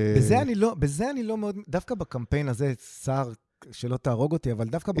 בזה אני לא מאוד, דווקא בקמפיין הזה, שר שלא תהרוג אותי, אבל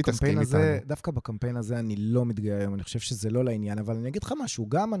דווקא בקמפיין הזה אני לא מתגאה היום, אני חושב שזה לא לעניין, אבל אני אגיד לך משהו,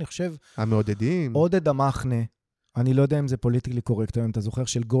 גם אני חושב... המעודדים. עודד המחנה, אני לא יודע אם זה פוליטיקלי קורקט, אם אתה זוכר,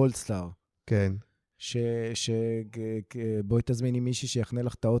 של גולדסטאר. כן. בואי תזמיני מישהי שיחנה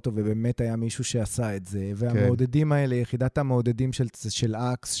לך את האוטו, ובאמת היה מישהו שעשה את זה, והמעודדים האלה, יחידת המעודדים של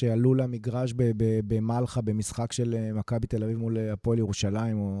אקס, שעלו למגרש במלחה, במשחק של מכבי תל אביב מול הפועל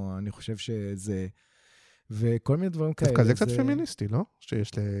ירושלים, או אני חושב שזה... וכל מיני דברים כאלה. דווקא זה קצת פמיניסטי, לא?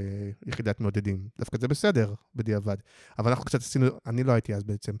 שיש ליחידת מעודדים. דווקא זה בסדר, בדיעבד. אבל אנחנו קצת עשינו, אני לא הייתי אז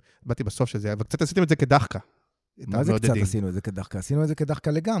בעצם, באתי בסוף של זה, אבל קצת עשיתם את זה כדחקה. מה זה קצת עשינו את זה כדחקה? עשינו את זה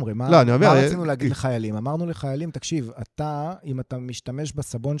כדחקה לגמרי. לא, אני אומר... מה רצינו להגיד לחיילים? אמרנו לחיילים, תקשיב, אתה, אם אתה משתמש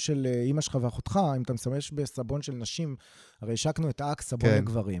בסבון של אמא שלך ואחותך, אם אתה משתמש בסבון של נשים, הרי השקנו את האקס סבון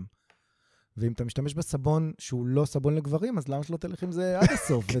לגברים. ואם אתה משתמש בסבון שהוא לא סבון לגברים, אז למה שלא תלך עם זה עד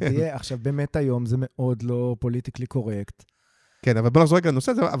הסוף? ותהיה, עכשיו באמת היום זה מאוד לא פוליטיקלי קורקט. כן, אבל בוא נחזור רגע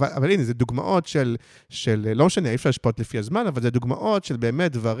לנושא הזה, אבל הנה, זה דוגמאות של לא משנה, אי אפשר לשפוט לפי הזמן, אבל זה דוגמאות של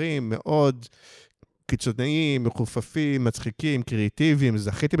באמת דברים מאוד קיצוניים, מחופפים, מצחיקים, קריאטיביים,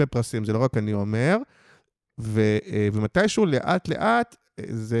 זכיתי בפרסים, זה לא רק אני אומר, ומתישהו לאט לאט,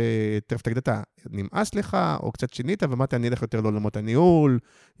 זה, תכף תגיד אתה, נמאס לך, או קצת שינית, ואמרת, אני אלך יותר לא ללמוד הניהול,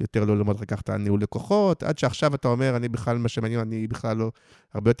 יותר לא ללמוד לקחת הניהול לקוחות, עד שעכשיו אתה אומר, אני בכלל, מה שמעניין, אני בכלל לא,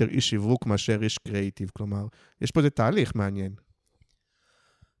 הרבה יותר איש שיווק מאשר איש קריאיטיב, כלומר, יש פה איזה תהליך מעניין.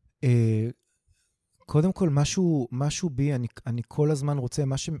 קודם כל, משהו בי, אני כל הזמן רוצה,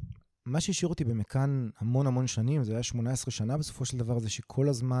 מה שהשאיר אותי במכאן המון שנים, זה היה 18 שנה בסופו של דבר, זה שכל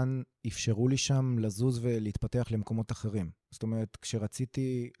הזמן אפשרו לי שם לזוז ולהתפתח למקומות אחרים. זאת אומרת,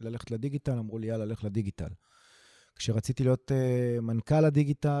 כשרציתי ללכת לדיגיטל, אמרו לי, יאללה, ללך לדיגיטל. כשרציתי להיות מנכ"ל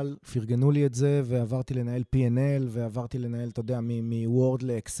הדיגיטל, פרגנו לי את זה, ועברתי לנהל P&L, ועברתי לנהל, אתה יודע, מוורד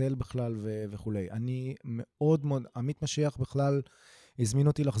לאקסל בכלל וכו'. אני מאוד, עמית משיח בכלל, הזמין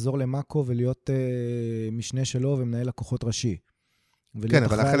אותי לחזור למאקו ולהיות משנה שלו ומנהל לקוחות ראשי. כן,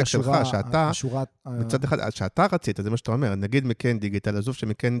 אבל החלק שלך, מצד אחד, שאתה רצית, זה מה שאתה אומר, נגיד מכן דיגיטל, עזוב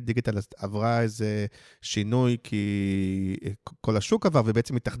שמכן דיגיטל עברה איזה שינוי, כי כל השוק עבר,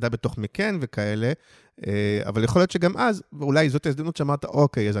 ובעצם התאחדה בתוך מכן וכאלה, אבל יכול להיות שגם אז, ואולי זאת ההזדמנות שאמרת,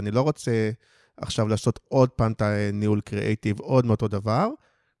 אוקיי, אז אני לא רוצה עכשיו לעשות עוד פעם את הניהול קריאיטיב, עוד מאותו דבר,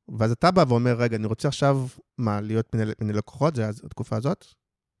 ואז אתה בא ואומר, רגע, אני רוצה עכשיו, להיות מנהל לקוחות, זה התקופה הזאת?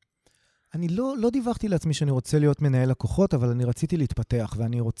 אני לא דיווחתי לעצמי שאני רוצה להיות מנהל לקוחות, אבל אני רציתי להתפתח,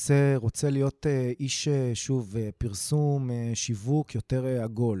 ואני רוצה להיות איש, שוב, פרסום, שיווק, יותר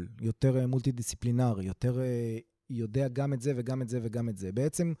עגול, יותר מולטי-דיסציפלינרי, יותר יודע גם את זה וגם את זה וגם את זה.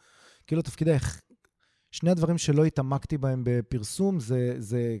 בעצם, כאילו תפקידי, שני הדברים שלא התעמקתי בהם בפרסום,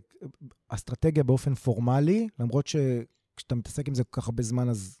 זה אסטרטגיה באופן פורמלי, למרות שכשאתה מתעסק עם זה כל כך הרבה זמן,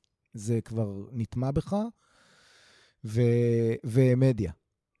 אז זה כבר נטמע בך, ומדיה.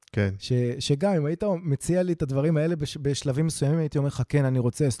 כן. שגם אם היית מציע לי את הדברים האלה בשלבים מסוימים, הייתי אומר לך, כן, אני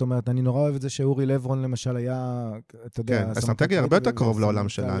רוצה, זאת אומרת, אני נורא אוהב את זה שאורי לברון למשל היה, אתה יודע, כן, אסטרטגיה הרבה יותר קרוב לעולם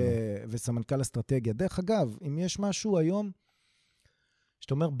שלנו. וסמנכ"ל אסטרטגיה. דרך אגב, אם יש משהו היום,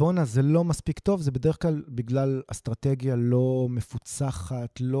 שאתה אומר, בונה, זה לא מספיק טוב, זה בדרך כלל בגלל אסטרטגיה לא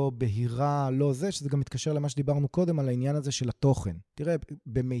מפוצחת, לא בהירה, לא זה, שזה גם מתקשר למה שדיברנו קודם, על העניין הזה של התוכן. תראה,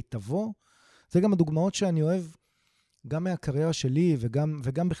 במיטבו, זה גם הדוגמאות שאני אוהב, גם מהקריירה שלי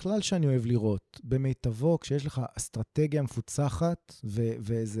וגם בכלל שאני אוהב לראות, במיטבו, כשיש לך אסטרטגיה מפוצחת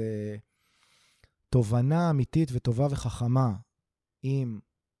ואיזה תובנה אמיתית וטובה וחכמה עם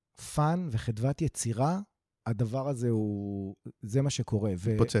פן וחדוות יצירה, הדבר הזה זה מה שקורה.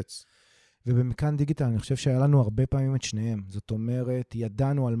 פוצץ. ובמכאן דיגיטל אני חושב שהיה לנו הרבה פעמים את שניהם. זאת אומרת,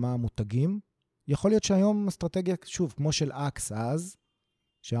 ידענו על מה המותגים. יכול להיות שהיום אסטרטגיה, שוב, כמו של אקס אז,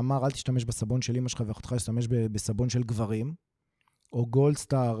 שאמר, אל תשתמש בסבון של אמא שלך ואחותך להשתמש בסבון של גברים, או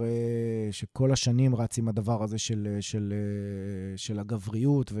גולדסטאר, שכל השנים רץ עם הדבר הזה של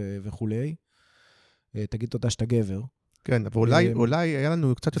הגבריות וכולי. תגיד תודה שאתה גבר. כן, אבל אולי היה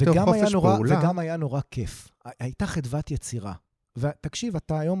לנו קצת יותר חופש פעולה. וגם היה נורא כיף. הייתה חדוות יצירה. ותקשיב,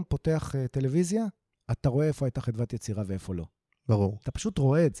 אתה היום פותח טלוויזיה, אתה רואה איפה הייתה חדוות יצירה ואיפה לא. ברור. אתה פשוט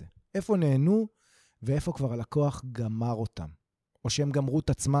רואה את זה. איפה נהנו ואיפה כבר הלקוח גמר אותם. או שהם גמרו את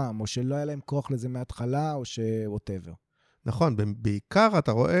עצמם, או שלא היה להם כוח לזה מההתחלה, או whatever. נכון, בעיקר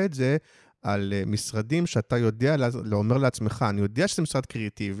אתה רואה את זה על משרדים שאתה יודע, לאומר לעצמך, אני יודע שזה משרד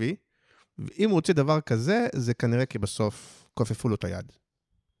קריאטיבי, ואם הוא רוצה דבר כזה, זה כנראה כי בסוף כופפו לו את היד.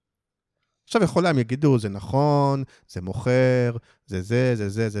 עכשיו יכול להם יגידו, זה נכון, זה מוכר, זה,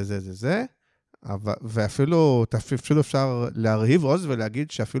 ואפילו אפשר להרהיב עוז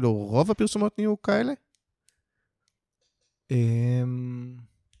ולהגיד שאפילו רוב הפרסומות נהיו כאלה?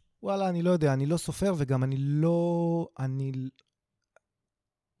 וואלה, אני לא יודע, אני לא סופר, וגם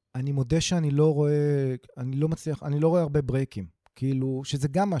אני מודה שאני לא רואה, אני לא רואה הרבה ברייקים. כאילו, שזה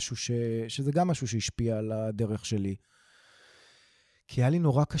גם משהו שהשפיע על הדרך שלי. כי היה לי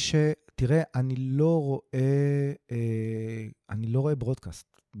נורא קשה, תראה, אני לא רואה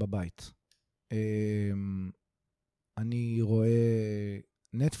ברודקאסט בבית. אני רואה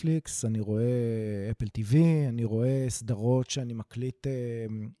נטפליקס, אני רואה אפל טיווי, אני רואה סדרות שאני מקליט...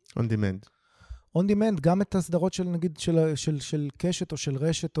 On demand. On demand, גם את הסדרות של, נגיד, של קשת או של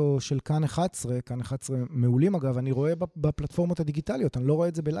רשת או של כאן 11, כאן 11 מעולים אגב, אני רואה בפלטפורמות הדיגיטליות, אני לא רואה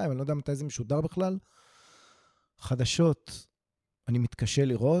את זה בלייב, אני לא יודע מתי זה משודר בכלל. חדשות, אני מתקשה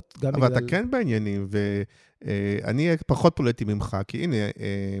לראות. אבל אתה כן בעניינים, ואני פחות פוליטי ממך, כי הנה,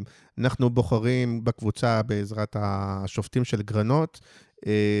 אנחנו בוחרים בקבוצה בעזרת השופטים של גרנות,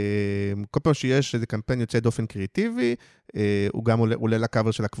 כל פעם שיש איזה קמפיין יוצא דופן קריאטיבי, הוא גם עולה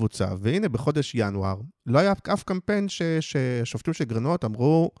לקאבר של הקבוצה. והנה, בחודש ינואר, לא היה אף קמפיין שהשופטים של גרנות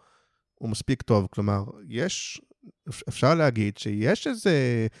אמרו, הוא מספיק טוב. כלומר, אפשר להגיד שיש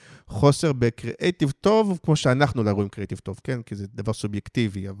איזה חוסר בקריאטיב טוב, כמו שאנחנו לא רואים קריאטיב טוב, כן? כי זה דבר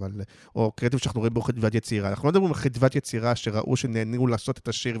סובייקטיבי, או קריאטיב שאנחנו רואים בו חדוות יצירה. אנחנו לא מדברים על חדוות יצירה שראו שנהנו לעשות את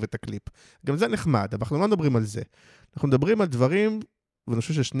השיר ואת הקליפ. גם זה נחמד, אבל אנחנו לא מדברים על זה. אנחנו מדברים על דברים, ואני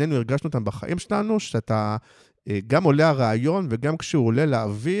חושב ששנינו הרגשנו אותם בחיים שלנו, שאתה גם עולה הרעיון, וגם כשהוא עולה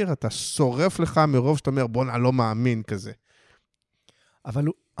לאוויר, אתה שורף לך מרוב שאתה אומר, בוא לא מאמין כזה.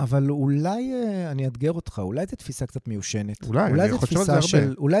 אבל אולי, אני אתגר אותך, אולי זו תפיסה קצת מיושנת. אולי אני חושב על זה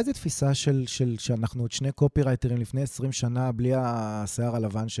הרבה. אולי זו תפיסה שאנחנו עוד שני קופירייטרים לפני 20 שנה, בלי השיער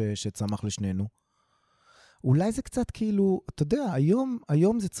הלבן שצמח לשנינו. אולי זה קצת כאילו, אתה יודע,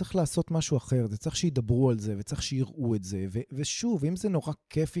 היום זה צריך לעשות משהו אחר, זה צריך שידברו על זה, וצריך שיראו את זה, ושוב, אם זה נורא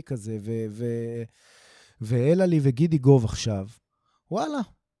כיפי כזה, ואלה לי וגידי גוב עכשיו, וואלה,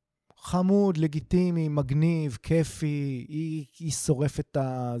 חמוד, לגיטימי, מגניב, כיפי, היא שורפת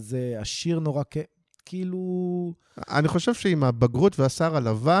זה, השיר נורא כאילו... אני חושב שעם הבגרות והשיער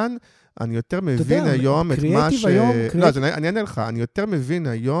הלבן, אני יותר מבין היום את מה ש... לא, אז אני אענה לך, אני יותר מבין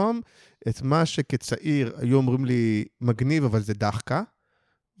היום את מה שכצעיר היו אומרים לי, מגניב, אבל זה דחקה,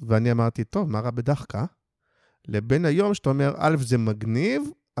 ואני אמרתי, טוב, מה רע בדחקה? לבין היום שאתה אומר, א', זה מגניב,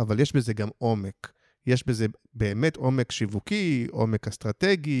 אבל יש בזה גם עומק. יש בזה באמת עומק שיווקי, עומק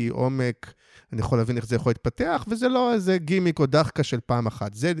אסטרטגי, עומק, אני יכול להבין איך זה יכול להתפתח, וזה לא איזה גימיק או דחקה של פעם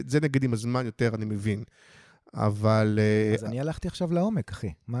אחת. זה נגיד עם הזמן יותר אני מבין. אבל... אז אני הלכתי עכשיו לעומק,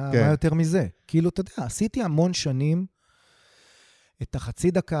 אחי. מה יותר מזה? כאילו, אתה יודע, עשיתי המון שנים את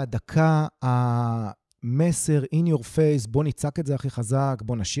החצי דקה, המסר in your face, בוא ניצק את זה הכי חזק,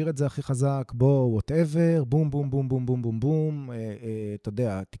 בוא נשאיר את זה הכי חזק, בוא whatever, בום, בום, בום, בום, בום, בום, בום, אתה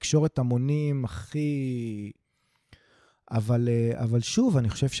יודע, תקשורת המונים הכי... אבל שוב, אני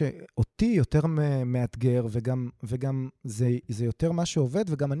חושב שאותי יותר מאתגר, וגם זה יותר מה שעובד,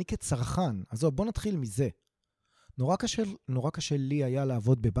 וגם אני כצרכן. אז בוא נתחיל מזה. נורא קשה לי היה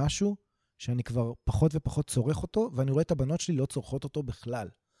לעבוד במשהו, שאני כבר פחות ופחות צורך אותו, ואני רואה את הבנות שלי לא צורכות אותו בכלל.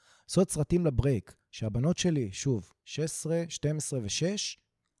 לעשות סרטים לברייק, שהבנות שלי, שוב, 16, 12 ו-6,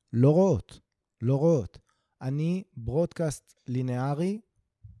 לא רואות. אני ברודקאסט לינארי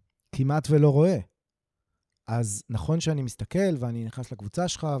כמעט ולא רואה. אז נכון שאני מסתכל, ואני נכנס לקבוצה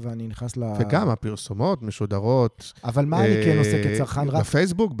שלך, ואני נכנס וגם הפרסומות משודרות. אבל מה אני כן עושה כצרכן?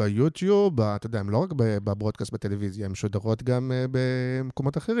 בפייסבוק, ביוטיוב, אתה יודע, הם לא רק בברודקאסט בטלוויזיה, הם משודרות גם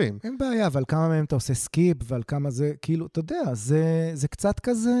במקומות אחרים. אין בעיה, אבל כמה מהם אתה עושה סקיפ, ועל כמה זה, כאילו, אתה יודע, זה קצת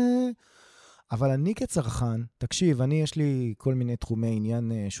כזה... אבל אני כצרכן, תקשיב, יש לי כל מיני תחומי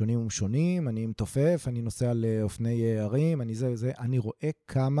עניין שונים ומשונים, אני מתופף, אני נוסע על אופני ערים, אני רואה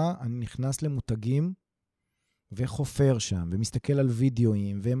כמה אני נכנס למותגים וחופר שם, ומסתכל על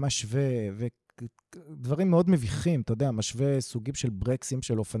וידאוים, ומשווה, ודברים מאוד מביכים, אתה יודע, משווה סוגים של ברקסים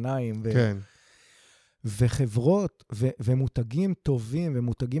של אופניים, כן. וחברות, ומותגים טובים,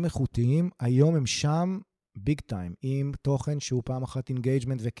 ומותגים איכותיים, היום הם שם, ביג טיים, עם תוכן שהוא פעם אחת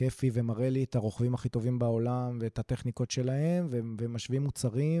אינגייג'מנט וכיפי, ומראה לי את הרוכבים הכי טובים בעולם, ואת הטכניקות שלהם, ומשווים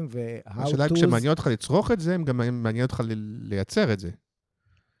מוצרים, השאלה היא, כשמעניין אותך לצרוך את זה, הם גם מעניין אותך לייצר את זה.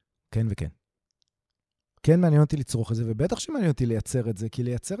 כן וכן. כן מעניין אותי לצרוך את זה, ובטח שמעניין אותי לייצר את זה, כי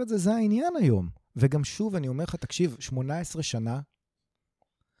לייצר את זה זה העניין היום. וגם שוב, אני אומר לך, תקשיב, 18 שנה,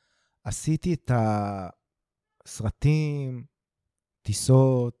 עשיתי את הסרטים,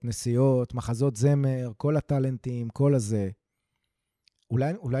 טיסות, נסיעות, מחזות זמר, כל הטלנטים, כל הזה.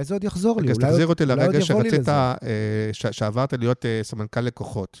 אולי זה עוד יחזור לי. אז תחזיר אותי לרגע שרצית, שעברת להיות סמנכ"ל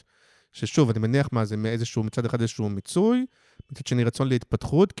לקוחות. ששוב, אני מניח מה זה מאיזשהו, מצד אחד איזשהו מיצוי, מצד שני רצון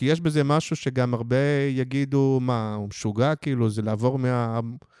להתפתחות, כי יש בזה משהו שגם הרבה יגידו, מה, הוא משוגע, כאילו, זה לעבור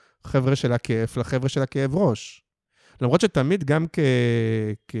מהחבר'ה של הכיף לחבר'ה של הכאב ראש. למרות שתמיד גם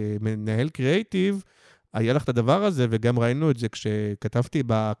כמנהל קריאיטיב, היה לך את הדבר הזה, וגם ראינו את זה כשכתבתי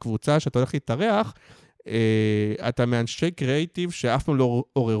בקבוצה שאתה הולך להתארח, אתה מאנשי קריאיטיב שאף פעם לא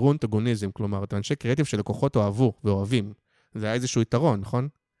עוררו אנטגוניזם, כלומר, אתה מאנשי קריאיטיב שלקוחות אוהבו ואוהבים. זה היה איזשהו יתרון, נכון?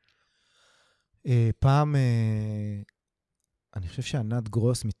 פעם, אני חושב שענת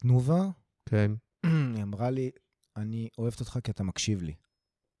גרוס מתנובה, כן. היא אמרה לי, אני אוהבת אותך כי אתה מקשיב לי.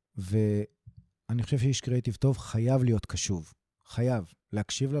 ואני חושב שאיש קריאיטיב טוב חייב להיות קשוב. חייב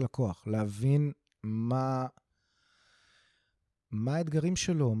להקשיב ללקוח, להבין מה האתגרים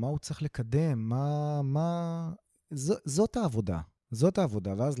שלו, מה הוא צריך לקדם, זאת העבודה. זאת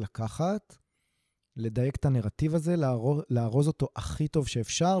העבודה, ואז לקחת, לדייק את הנרטיב הזה, לארוז אותו הכי טוב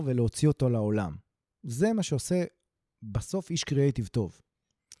שאפשר, ולהוציא אותו לעולם. זה מה שעושה בסוף איש קריאיטיב טוב.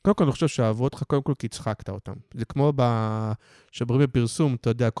 קודם כל, אני חושב שאהבו אותך, קודם כל כי הצחקת אותם. זה כמו שברים בפרסום, אתה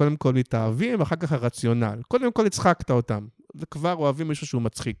יודע, קודם כל מתאהבים, ואחר כך הרציונל. קודם כל הצחקת אותם, וכבר אוהבים מישהו שהוא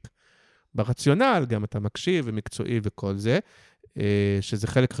מצחיק. ברציונל, גם אתה מקשיב ומקצועי וכל זה, שזה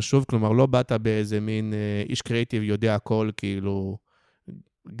חלק חשוב, כלומר, לא באת באיזה מין איש קריאיטיב יודע הכל, כאילו,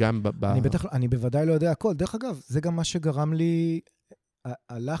 גם אני בוודאי לא יודע הכל. דרך אגב, זה גם מה שגרם לי,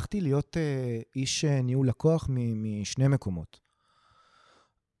 הלכתי להיות איש ניהול לקוח משני מקומות.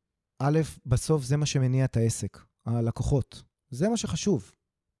 א', בסוף זה מה שמניע את העסק, הלקוחות. זה מה שחשוב.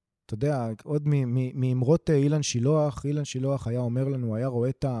 אתה יודע, עוד מאמרות אילן שילוח היה אומר לנו, היה רואה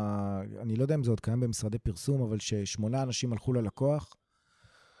אני לא יודע אם זה עוד קיים במשרדי פרסום, אבל ש8 אנשים הלכו ללקוח,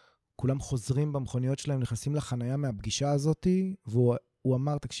 כולם חוזרים במכוניות שלהם, נכנסים לחנייה מהפגישה הזאת, והוא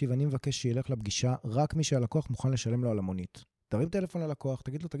אמר, תקשיב, אני מבקש שילך לפגישה, רק מי שהלקוח מוכן לשלם לו על המונית. תרים טלפון ללקוח,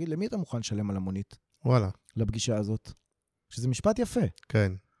 תגיד לו, למי אתה מוכן לשלם על המונית? וואלה. לפגישה הזאת. שזה משפט יפה.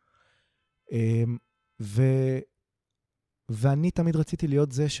 כן. ואני תמיד רציתי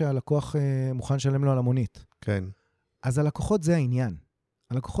להיות זה שהלקוח מוכן לשלם לו על המונית. כן. אז הלקוחות זה העניין.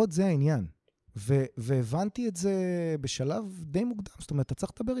 הלקוחות זה העניין. והבנתי את זה בשלב די מוקדם. זאת אומרת, אתה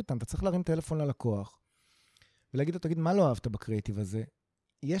צריך לדבר איתם, אתה צריך להרים טלפון ללקוח, ולהגיד לו, תגיד, מה לא אהבת בקריאיטיב הזה?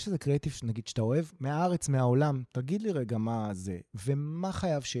 יש איזה קריאיטיב, נגיד, שאתה אוהב, מהארץ, מהעולם, תגיד לי רגע מה זה, ומה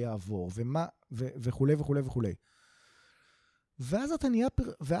חייב שיעבור, וכו' וכו' וכו'. ואז אתה נהיה,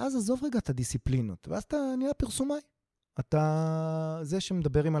 ואז עזוב רגע את הדיסציפלינות, ואז אתה נהיה פרסומאי. אתה זה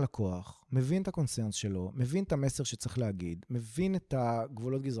שמדבר עם הלקוח, מבין את הקונסרנס שלו, מבין את המסר שצריך להגיד, מבין את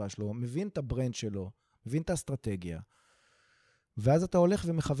הגבולות גזרה שלו, מבין את הברנד שלו, מבין את האסטרטגיה. ואז אתה הולך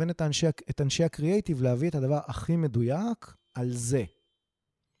ומכוון את אנשי הקריאיטיב להביא את הדבר הכי מדויק על זה.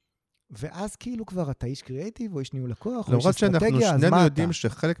 ואז כאילו כבר אתה איש קריאיטיב או איש ניהול לקוח או איש אסטרטגיה, אז מה אתה? למרות שאנחנו שנינו יודעים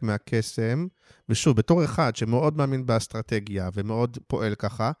שחלק מהקסם, ושוב, בתור אחד שמאוד מאמין באסטרטגיה ומאוד פועל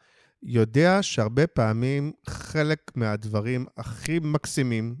ככה, יודע שהרבה פעמים חלק מהדברים הכי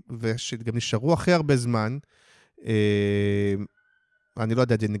מקסימים, ושגם נשארו הכי הרבה זמן, אני לא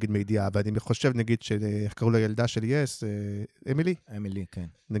יודע את זה נגיד מידיעה, אבל אני חושב נגיד, איך קראו לילדה של יס, אמילי? אמילי, כן.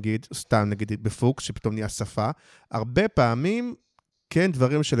 נגיד, סתם נגיד בפוקס, שפתאום נהיה שפה, הרבה פעמים, כן,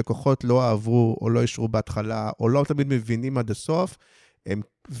 דברים שלקוחות לא אהבו, או לא ישרו בהתחלה, או לא תמיד מבינים עד הסוף,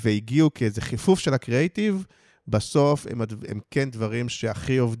 והגיעו כאיזה חיפוף של הקריאיטיב, בסוף הם כן דברים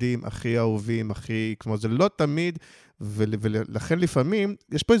שהכי עובדים, הכי אהובים, הכי, כמו זה לא תמיד, ולכן לפעמים,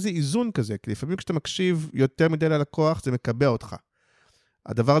 יש פה איזה איזון כזה, כי לפעמים כשאתה מקשיב יותר מדי ללקוח, זה מקבע אותך.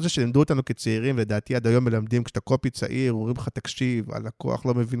 הדבר הזה שלימדו אותנו כצעירים, לדעתי עד היום מלמדים, כשאתה קופי צעיר, אומרים לך, תקשיב, הלקוח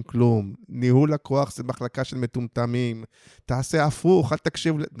לא מבין כלום, ניהול לקוח זה מחלקה של מטומטמים, תעשה הפוך, אל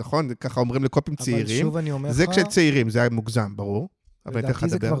תקשיב, נכון, ככה אומרים לקופים צעירים. אבל שוב אני אומר לך... זה כשצעירים, זה היה מוגזם, ברור.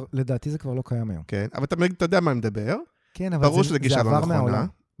 לדעתי זה כבר לא קיים היום. כן, אבל אתה יודע מה אני מדבר. כן, אבל זה עבר מהעולם.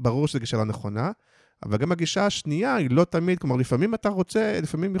 ברור שזו גישה לא נכונה, אבל גם הגישה השנייה היא לא תמיד, כלומר, לפעמים אתה רוצה,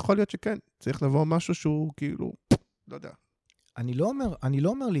 לפעמים יכול להיות שכן, צריך לבוא משהו שהוא כאילו, לא יודע. אני לא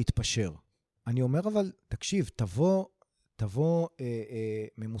אומר להתפשר. אני אומר אבל, תקשיב, תבוא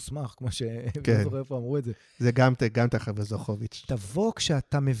ממוסמך, כמו שאני זוכר איפה אמרו את זה. זה גם תחבר זוכוביץ'. תבוא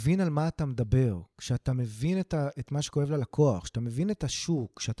כשאתה מבין על מה אתה מדבר, כשאתה מבין את מה שכואב ללקוח, כשאתה מבין את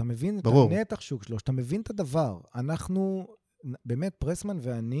השוק, כשאתה מבין את הנתח שוק שלו, כשאתה מבין את הדבר. אנחנו, באמת, פרסמן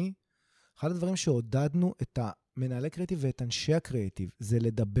ואני, אחד הדברים שעודדנו את המנהלי קריאיטיב ואת אנשי הקריאיטיב, זה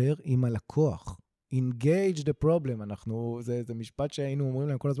לדבר עם הלקוח. engage the problem, זה משפט שהיינו אומרים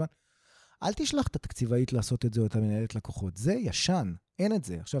להם כל הזמן, אל תשלח את התקציבאית לעשות את זה או את המנהלת לקוחות, זה ישן, אין את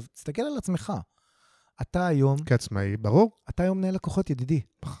זה. עכשיו, תסתכל על עצמך, אתה היום... כעצמאי, ברור. אתה היום מנהל לקוחות ידידי.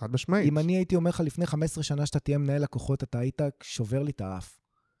 חד משמעית. אם אני הייתי אומר לך לפני 15 שנה שאתה תהיה מנהל לקוחות, אתה היית שובר לי את האף.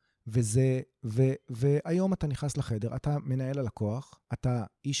 והיום אתה נכנס לחדר, אתה מנהל הלקוח, אתה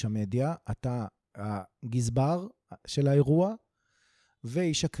איש המדיה, אתה הגזבר של האירוע,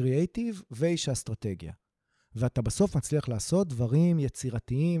 ואיש הקריאייטיב, ואיש האסטרטגיה. ואתה בסוף מצליח לעשות דברים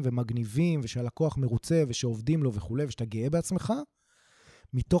יצירתיים ומגניבים, ושהלקוח מרוצה, ושעובדים לו וכו', ושאתה גאה בעצמך,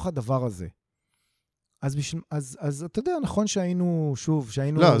 מתוך הדבר הזה. אז אתה יודע, נכון שהיינו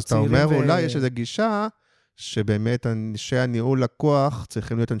צעירים... לא, אז אתה אומר, אולי יש איזו גישה, שבאמת אנשי הניהול לקוח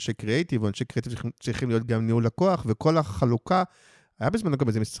צריכים להיות אנשי קריאייטיב, ואנשי קריאייטיב צריכים להיות גם ניהול לקוח, וכל החלוקה, היה בזמנו גם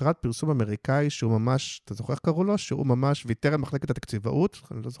איזה משרד פרסום אמריקאי, שהוא ממש, אתה זוכר איך קראו לו? שהוא ממש ויתר על מחלקת התקציבאות,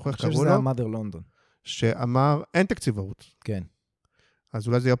 אני לא זוכר איך קראו לו. אני חושב שזה המאדר לונדון. שאמר, אין תקציבאות. כן. אז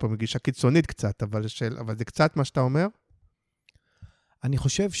אולי זה יהיה פה מגישה קיצונית קצת, אבל זה קצת מה שאתה אומר? אני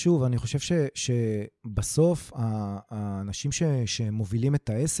חושב שבסוף האנשים שמובילים את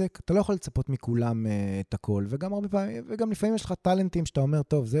העסק, אתה לא יכול לצפות מכולם את הכל, וגם לפעמים יש לך טלנטים שאתה אומר,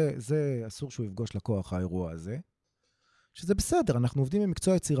 טוב, זה אסור שהוא יפגוש לקוח האירוע הזה, שזה בסדר, אנחנו עובדים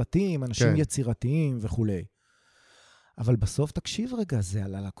במקצוע יצירתיים, אנשים יצירתיים וכו'. אבל בסוף תקשיב רגע, זה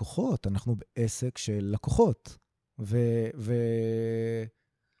על הלקוחות, אנחנו בעסק של לקוחות.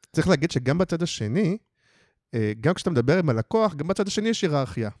 צריך להגיד שגם בצד השני, גם כשאתה מדבר עם הלקוח, גם בצד השני יש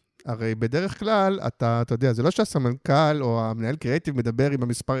היררכיה. הרי בדרך כלל, אתה יודע, זה לא שהסמנכ"ל או המנהל קריאיטיב מדבר עם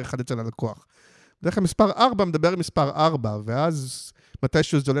המספר 1 אצל הלקוח. בדרך כלל מספר 4 מדבר עם מספר 4, ואז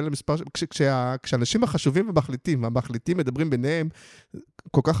מתישהו זה עולה למספר... כשאנשים החשובים והמחליטים מדברים ביניהם,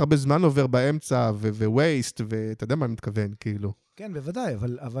 כל כך הרבה זמן עובר באמצע, ווייסט, ואתה יודע מה אני מתכוון, כאילו. כן, בוודאי,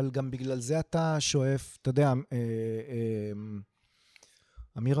 אבל גם בגלל זה אתה שואף, אתה יודע,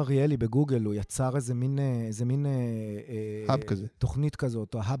 אמיר אריאלי בגוגל, הוא יצר איזה מין האב כזה. תוכנית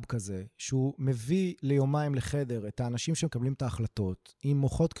כזאת, או האב כזה, שהוא מביא ליומיים לחדר את האנשים שמקבלים את ההחלטות, עם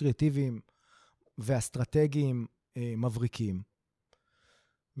מוחות קריאטיביים ואסטרטגיים מבריקים,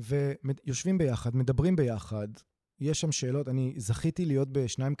 ויושבים ביחד, מדברים ביחד, יש שם שאלות, אני זכיתי להיות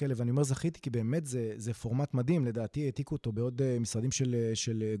בשניים כאלה, ואני אומר זכיתי כי באמת זה פורמט מדהים, לדעתי העתיקו אותו בעוד משרדים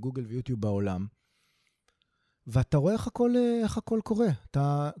של גוגל ויוטיוב בעולם, ואתה רואה איך הכל קורה.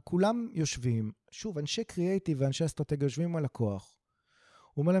 כולם יושבים, שוב, אנשי קריאייטיב ואנשי אסטרטגיה יושבים עם הלקוח.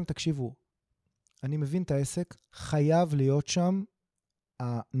 הוא אומר להם, תקשיבו, אני מבין את העסק, חייב להיות שם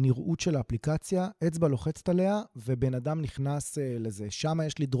הנראות של האפליקציה, אצבע לוחצת עליה, ובן אדם נכנס לזה. שם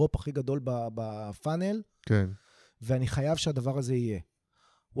יש לי דרופ הכי גדול בפאנל, כן. ואני חייב שהדבר הזה יהיה.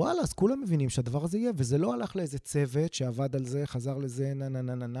 וואלה, אז כולם מבינים שהדבר הזה יהיה, וזה לא הלך לאיזה צוות שעבד על זה, חזר לזה,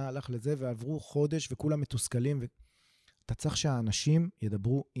 הלך לזה, ועברו חודש, וכולם מתוסכלים. אתה צריך שהאנשים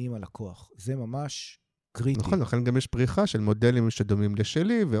ידברו עם הלקוח. זה ממש קריטי. נכון, לכן גם יש פריחה של מודלים שדומים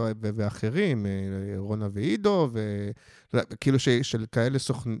לשלי, ואחרים, רונה ועידו, וכאילו של כאלה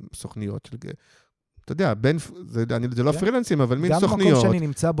סוכניות של... אתה יודע, זה לא פרילנסים, אבל מין סוכניות. גם מקום שאני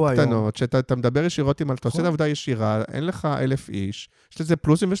נמצא בו היום. קטנות, שאתה מדבר ישירות עם, אתה עושה עבודה ישירה, אין לך 1,000 איש, יש לזה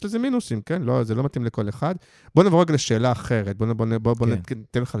פלוסים ויש לזה מינוסים, כן? לא, זה לא מתאים לכל אחד. בוא נעבור רגע לשאלה אחרת, בוא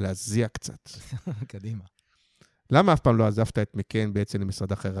ניתן לך להזיע קצת. קדימה. למה אף פעם לא עזבת את מקן בעצם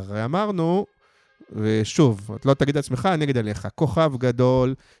למשרד אחר? הרי אמרנו, ושוב, את לא תגיד לעצמך, אני אגיד עליך, כוכב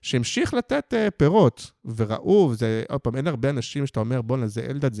גדול, שהמשיך לתת פירות, וראו, וזה, עוד פעם, אין הרבה אנשים שאתה אומר, בוא נזה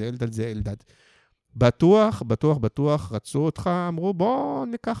אלדד, זה אלדד, זה אלדד. בטוח, רצו אותך, אמרו, בוא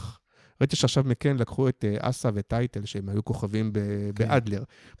ניקח. ראיתי שעכשיו מכן לקחו את אסה וטייטל, שהם היו כוכבים באדלר.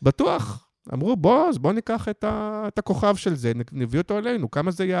 בטוח, אמרו, בוא ניקח את הכוכב של זה, נביא אותו אלינו,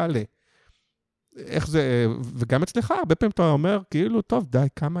 כמה זה יעלה. איך זה, וגם אצלך, הרבה פעמים אתה אומר, כאילו, טוב, די,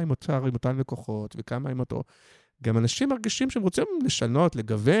 כמה עם אותן לקוחות, וכמה עם אותו. גם אנשים מרגישים שהם רוצים לשנות,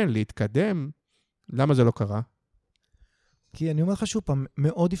 לגוון, להתקדם. למה זה לא קרה? כי אני אומר לך שוב פעם,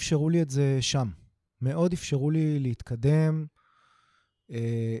 מאוד אפשרו לי את זה שם. מאוד אפשרו לי להתקדם,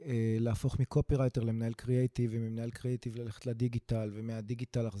 להפוך מקופירייטר למנהל קריאייטיב, וממנהל קריאייטיב ללכת לדיגיטל,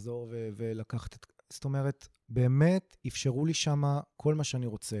 ומהדיגיטל לחזור ולקחת את... זאת אומרת, באמת אפשרו לי שם כל מה שאני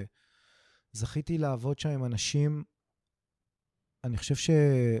רוצה. זכיתי לעבוד שם עם אנשים, אני חושב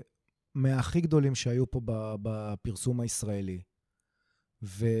מהכי גדולים שהיו פה בפרסום הישראלי.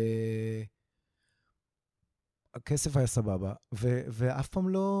 הכסף היה סבבה, ואף פעם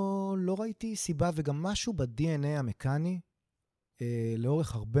לא ראיתי סיבה, וגם משהו ב-DNA המקני,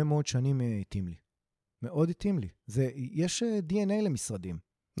 לאורך הרבה מאוד שנים התאים לי. מאוד התאים לי. יש DNA למשרדים.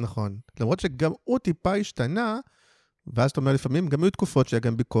 נכון. למרות שגם הוא טיפה השתנה, ואז אתה אומר, לפעמים גם היו תקופות שהיה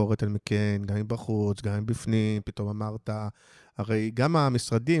גם ביקורת על מכן, גם בחוץ, גם בפנים, פתאום אמרת, הרי גם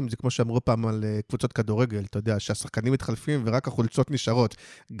המשרדים, זה כמו שאמרו פעם על קבוצות כדורגל, אתה יודע, שהשחקנים מתחלפים ורק החולצות נשארות.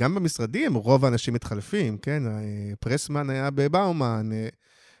 גם במשרדים רוב האנשים מתחלפים, כן? פרסמן היה בבאומן,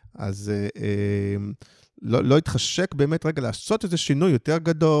 אז לא התחשק באמת רגע לעשות איזה שינוי יותר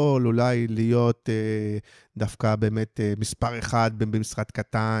גדול, אולי להיות דווקא באמת מספר אחד במשרד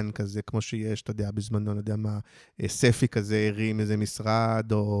קטן, כזה כמו שיש, אתה יודע, בזמנו, אני יודע מה, ספי כזה הרים איזה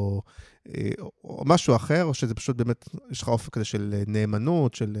משרד, או משהו אחר, או שזה פשוט באמת, יש לך אופק כזה של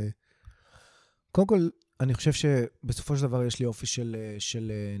נאמנות, של... קודם כל, אני חושב שבסופו של דבר יש לי אופי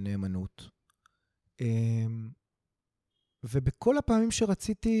של נאמנות. ובכל הפעמים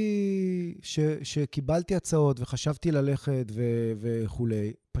שרציתי, שקיבלתי הצעות וחשבתי ללכת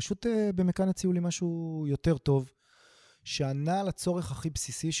וכולי, פשוט במכאן הציעו לי משהו יותר טוב, שענה על הצורך הכי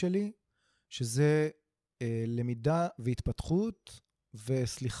בסיסי שלי, שזה למידה והתפתחות,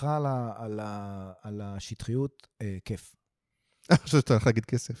 וסליחה על השטחיות, כיף. אני חושב שאתה הולך להגיד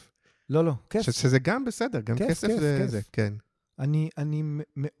כסף. לא, כיף. שזה גם בסדר, גם כסף זה, כן. אני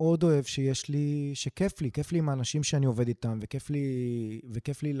מאוד אוהב שכיף לי עם האנשים שאני עובד איתם,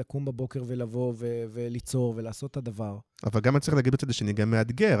 וכיף לי לקום בבוקר ולבוא וליצור ולעשות את הדבר. אבל גם אני צריך להגיד בצד השני, גם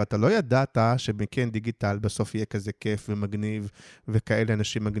מאתגר. אתה לא ידעת שמכן דיגיטל בסוף יהיה כזה כיף ומגניב, וכאלה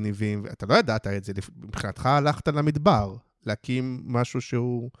אנשים מגניבים. אתה לא ידעת את זה. מבחינתך הלכת למדבר, להקים משהו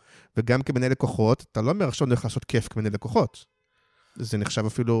שהוא... וגם כמנהל לקוחות, אתה לא אומר עכשיו הולך לעשות כיף כמנהל לקוחות. זה נחשב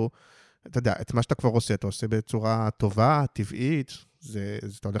אפילו... אתה יודע, את מה שאתה כבר עושה, אתה עושה בצורה טובה, טבעית,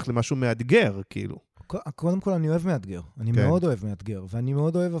 אתה הולך למשהו מאתגר, כאילו. קודם כל, אני אוהב מאתגר. אני מאוד אוהב מאתגר, ואני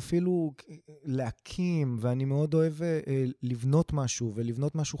מאוד אוהב אפילו להקים, ואני מאוד אוהב לבנות משהו,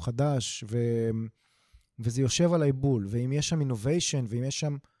 ולבנות משהו חדש, וזה יושב על העיבול, ואם יש שם innovation, ואם יש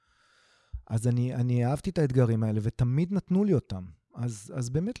שם... אז אני אהבתי את האתגרים האלה, ותמיד נתנו לי אותם. אז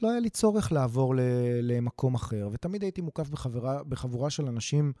באמת לא היה לי צורך לעבור למקום אחר, ותמיד הייתי מוקף בחבורה של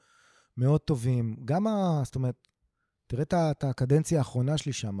אנשים מאוד טובים. גם, זאת אומרת, תראה את הקדנציה האחרונה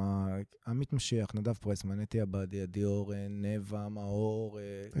שלי שם, עמית משיח, נדב פרסמן, נטי עבדי, עדי אורן, נבע, מאור.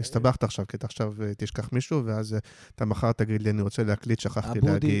 הסתבכת עכשיו, כי אתה עכשיו תשכח מישהו, ואז אתה מחר תגיד לי, אני רוצה להקליט, שכחתי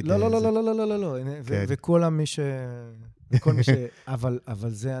להגיד. לא. וכל מי ש... אבל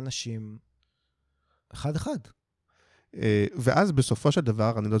זה אנשים אחד. ואז בסופו של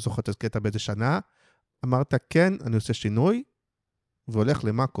דבר, אני לא זוכר, תזכרת באיזה שנה, אמרת, כן, אני עושה שינוי, והולך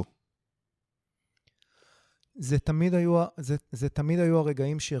למאקו. זה תמיד היו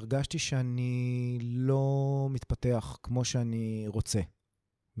הרגעים שהרגשתי שאני לא מתפתח כמו שאני רוצה.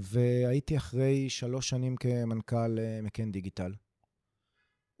 והייתי אחרי 3 שנים כמנכ"ל מכן דיגיטל.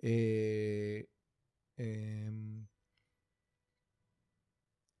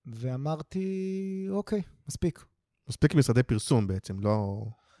 ואמרתי, אוקיי, מספיק. מספיק משרדי פרסום בעצם, לא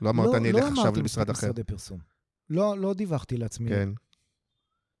אמרת אני אלך עכשיו למשרד אחר. לא אמרתי משרדי פרסום. לא דיווחתי לעצמי. כן.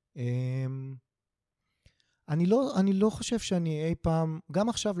 אני לא חושב שאני אי פעם, גם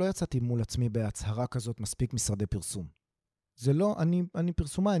עכשיו לא יצאתי מול עצמי בהצהרה כזאת מספיק משרדי פרסום. זה לא, אני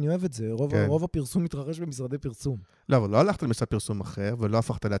פרסומה, אני אוהב את זה. רוב הפרסום מתרחש במשרדי פרסום. לא, אבל לא הלכת למשרד פרסום אחר, ולא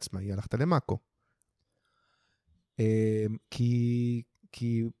הפכת לעצמאי, הלכת למאקו.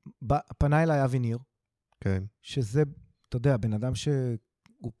 כי פנה אליי אבי ניר, כן. שזה, אתה יודע, בן אדם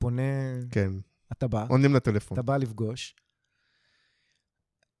שהוא פונה, כן. אתה בא. עונים לטלפון. אתה בא לפגוש.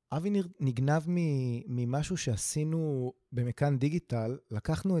 אבי ניר נגנב ממשהו שעשינו במכאן דיגיטל,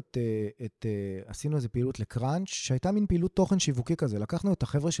 לקחנו עשינו איזו פעילות לקראנץ', שהייתה מין פעילות תוכן שיווקי כזה, לקחנו את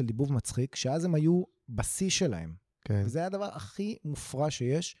החבר'ה של דיבוב מצחיק, שאז הם היו בשיא שלהם. כן. וזה היה הדבר הכי מופרע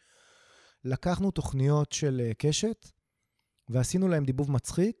שיש, לקחנו תוכניות של קשת, ועשינו להם דיבוב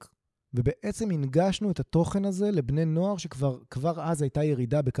מצחיק, ובעצם הנגשנו את התוכן הזה לבני נוער, שכבר אז הייתה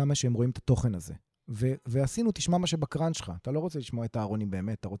ירידה בכמה שהם רואים את התוכן הזה. ועשינו, תשמע מה שבקרן שלך. אתה לא רוצה לשמוע את הארונים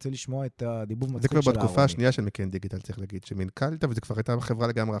באמת, אתה רוצה לשמוע את הדיבוב מצחיק של הארונים. זה כבר בתקופה השנייה של מכן דיגיטל, צריך להגיד, שמנכלת, וזה כבר הייתה חברה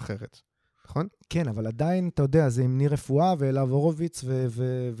לגמרי אחרת. נכון? כן, אבל עדיין, אתה יודע, זה עם ניר רפואה, ואלעד הורוביץ,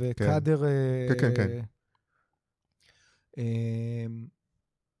 וקאדר... כן, כן.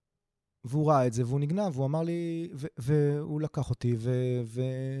 והוא ראה את זה, והוא נגנב, והוא אמר לי, והוא לקח אותי,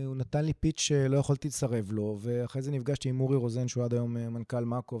 והוא נתן לי פיץ' שלא יכולתי לסרב לו, ואחרי זה נפגשתי עם אורי רוזן, שהוא עד היום מנכ"ל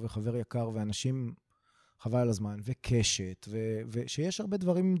מאקו, וחבר יקר, ואנשים חבל על הזמן, וקשת, ושיש הרבה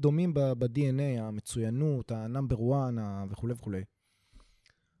דברים דומים ב-DNA, המצוינות, ה-number one, וכו' וכו'.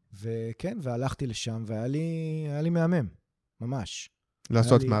 וכן, והלכתי לשם, והיה לי מהמם, ממש.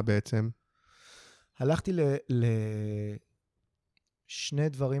 לעשות מה בעצם? הלכתי לשני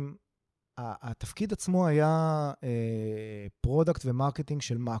דברים. התפקיד עצמו היה פרודקט ומרקטינג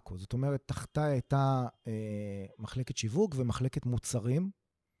של מאקו. זאת אומרת, תחתה הייתה מחלקת שיווק ומחלקת מוצרים,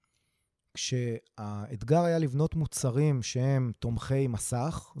 כשהאתגר היה לבנות מוצרים שהם תומכי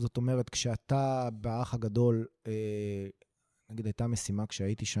מסך. זאת אומרת, כשאתה באח הגדול, נגיד הייתה משימה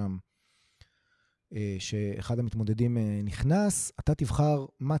כשהייתי שם, שאחד המתמודדים נכנס, אתה תבחר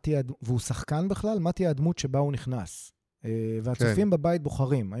מה תהיה, והוא שחקן בכלל, מה תהיה הדמות שבה הוא נכנס. והצופים בבית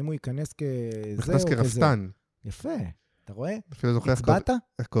בוחרים, האם הוא ייכנס כזה או כזה. נכנס כרפתן. יפה, אתה רואה? הצבעת?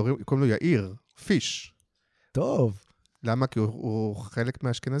 קוראים לו יאיר, פיש. טוב. למה? כי הוא חלק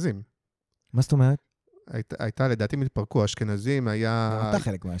מהאשכנזים. מה זאת אומרת? הייתה, לדעתי מתפרקו, האשכנזים היה... אתה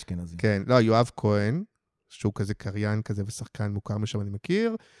חלק מהאשכנזים. כן, לא, יואב כהן, שהוא כזה קריין כזה ושחקן מוכר משם אני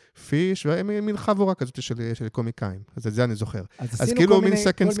מכיר, פיש, ומין חבורה כזאת של קומיקאים. אז את זה אני זוכר. אז כאילו מין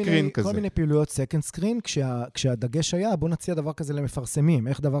סקנד סקרין כזה. כל מיני פעילויות סקנד סקרין, כשהדגש היה, בוא נציע דבר כזה למפרסמים.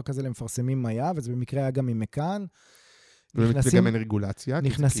 איך דבר כזה למפרסמים היה, וזה במקרה היה גם עם מכאן. וגם אין רגולציה.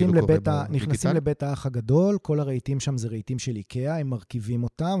 נכנסים לבית האח הגדול, כל הרהיטים שם זה רהיטים של איקאה, הם מרכיבים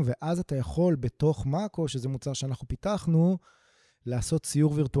אותם, ואז אתה יכול בתוך מאקו, שזה מוצר שאנחנו פיתחנו, לעשות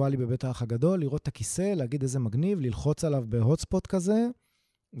ציור וירטואלי בבית האח הגדול, לראות את הכיסא, להגיד איזה מגניב, ללחוץ עליו בהוטספוט כזה,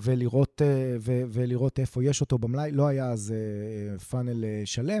 ולראות איפה יש אותו במלאי. לא היה אז פאנל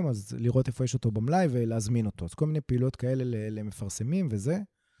שלם, אז לראות איפה יש אותו במלאי ולהזמין אותו. אז כל מיני פעילות כאלה למפרסמים וזה.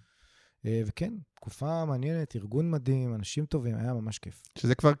 וכן, תקופה מעניינת, ארגון מדהים, אנשים טובים, היה ממש כיף.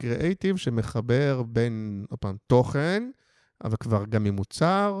 שזה כבר קריאייטיב שמחבר בין, תוכן, אבל כבר גם עם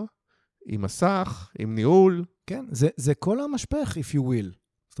מוצר, עם מסך, עם ניהול. כן, זה כל המשפך, if you will.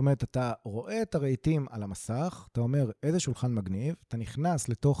 זאת אומרת, אתה רואה את הרהיטים על המסך, אתה אומר, איזה שולחן מגניב, אתה נכנס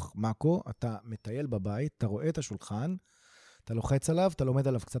לתוך מאקו, אתה מטייל בבית, אתה רואה את השולחן, אתה לוחץ עליו, אתה לומד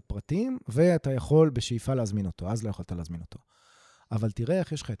עליו קצת פרטים, ואתה יכול בשאיפה להזמין אותו. אז לא יכולת להזמין אותו. אבל תראה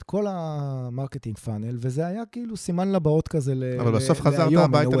איך יש לך את כל המרקטינג פאנל, וזה היה כאילו סימן לבאות כזה להיום. אבל בסוף חזרת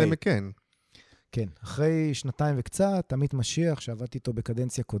הביתה למכן. כן, אחרי שנתיים וקצת, עמית משיח, שעבדתי איתו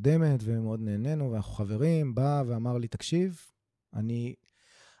בקדנציה קודמת, ומאוד נהנינו, ואנחנו חברים, בא ואמר לי, תקשיב,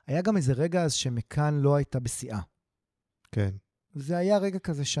 היה גם איזה רגע אז שמכאן לא הייתה בשיאה. כן. זה היה רגע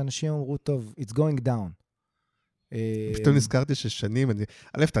כזה שאנשים אמרו, טוב, it's going down. פתאום נזכרתי ששנים,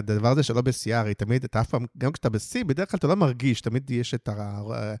 א', את הדבר הזה שלא בשיאה, הרי תמיד, אתה אף פעם, גם כשאתה בשיא, בדרך כלל אתה לא מרגיש, תמיד יש את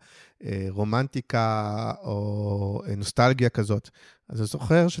הרומנטיקה או נוסטלגיה כזאת. אז אני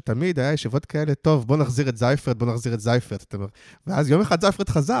זוכר שתמיד היה ישיבות כאלה, טוב, בוא נחזיר את זייפרט, ואז יום אחד זייפרט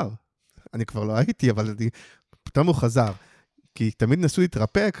חזר. אני כבר לא הייתי, אבל פתאום הוא חזר. כי תמיד נסו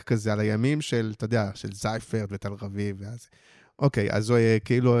להתרפק כזה על הימים של, אתה יודע, של זייפרט ותל רביב, ואז... אוקיי, אז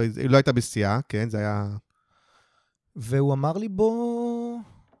כאילו, היא לא הייתה בשיאה, כן, זה היה... והוא אמר לי,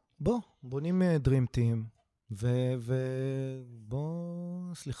 בונים Dream Team,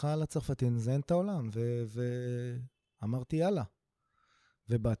 ובוא, סליחה על הצרפתים, זה אין את העולם, ואמרתי, יאללה.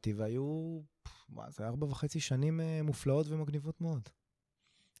 ובאתי, והיו, זה 4.5 שנים מופלאות ומגניבות מאוד.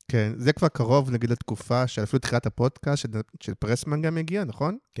 כן, זה כבר קרוב, נגיד, לתקופה של אפילו תחילת הפודקאסט, של פרסמן גם הגיע,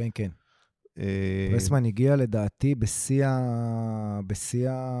 נכון? כן, כן. פרסמן הגיע לדעתי בשיא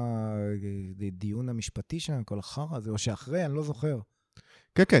הדיון המשפטי שם, כל החרא הזה, או שאחרי, אני לא זוכר.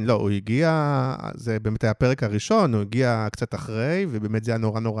 כן, כן, לא, הוא הגיע, זה באמת היה הפרק הראשון, הוא הגיע קצת אחרי, ובאמת זה היה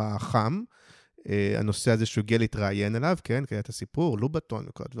נורא נורא חם. הנושא הזה שהוא הגיע להתראיין עליו, כן, כי היה את הסיפור, לובטון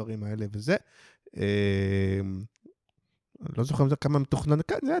וכל הדברים האלה וזה. לא זוכר כמה מתוכנן,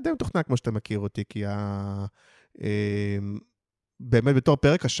 זה היה די מתוכנן כמו שאתה מכיר אותי, כי באמת בתור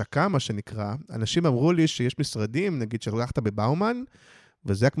פרק השקה, מה שנקרא, אנשים אמרו לי שיש משרדים, נגיד שהלכת בבאומן,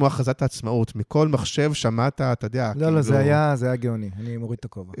 וזה היה כמו הכרזת העצמאות, מכל מחשב שמעת, אתה יודע, לא, לא, זה היה גאוני, אני מוריד את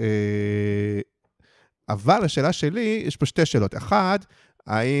הכובע. אבל השאלה שלי, יש פה שתי שאלות. אחד,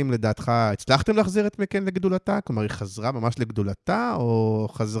 האם לדעתך הצלחתם להחזיר את מקן לגדולתה? כלומר, היא חזרה ממש לגדולתה, או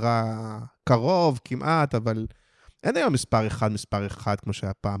חזרה קרוב, כמעט, אבל אין היום מספר אחד, כמו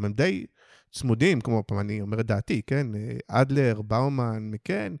שהיה פעם. הם די צמודים, כמו פעם אני אומר את דעתי, כן? אדלר, באומן,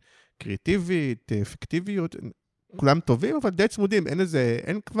 מקן, קריאטיבית, אפקטיביות, כולם טובים, אבל די צמודים.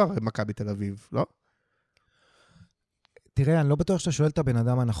 אין כבר מכבי תל אביב, לא? תראה, אני לא בטוח שאתה שואל את הבן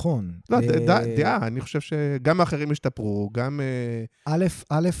אדם הנכון. לא, דעה, אני חושב שגם האחרים השתפרו, גם...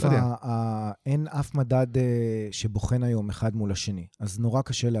 אין אף מדד שבוחן היום אחד מול השני, אז נורא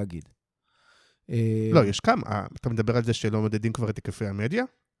קשה להגיד. לא, יש כמה. אתה מדבר על זה שלא מדדים כבר את היקפי המדיה?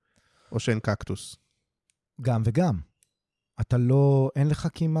 או שאין קקטוס? גם וגם. אין לך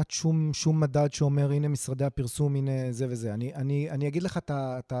כמעט שום מדד שאומר, הנה משרדי הפרסום, הנה זה וזה. אני אגיד לך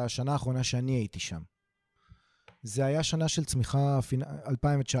את השנה האחרונה שאני הייתי שם. זה היה שנה של צמיחה,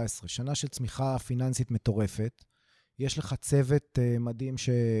 2019, שנה של צמיחה פיננסית מטורפת. יש לך צוות מדהים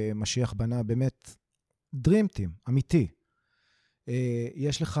שמשיח בנה, באמת Dream Team, אמיתי.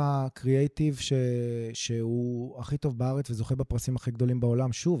 יש לך קריאייטיב שהוא הכי טוב בארץ וזוכה בפרסים הכי גדולים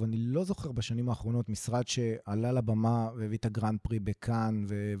בעולם. שוב, אני לא זוכר בשנים האחרונות משרד שעלה לבמה והביא את הגרנד פרי בקאן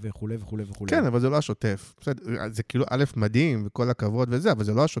וכו' וכו' וכו'. כן, אבל זה לא השוטף. זה כאילו א' מדהים וכל הכבוד וזה, אבל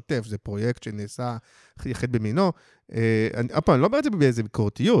זה לא השוטף, זה פרויקט שנעשה יחיד במינו. אני לא אומר את זה באיזה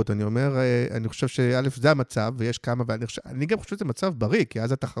ביקורתיות, אני חושב שא' זה המצב, ויש כמה, ואני גם חושב שזה מצב בריא, כי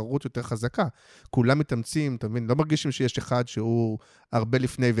אז התחרות יותר חזקה. כולם מתאמצים, אתה מבין? לא מרגישים שיש אחד שהוא הרבה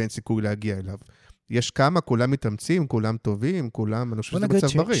לפני ואין סיכוי להגיע אליו. יש כמה, כולם מתאמצים, כולם טובים, אני חושב שזה מצב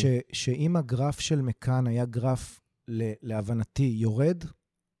בריא. בוא נגיד שאם הגרף של מקאן היה גרף, להבנתי, יורד,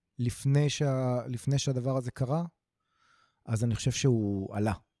 לפני שהדבר הזה קרה, אז אני חושב שהוא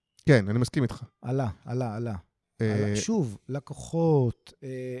עלה. כן, אני מסכים איתך. עלה. שוב, לקוחות,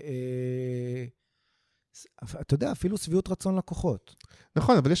 אתה יודע, אפילו סביעות רצון לקוחות.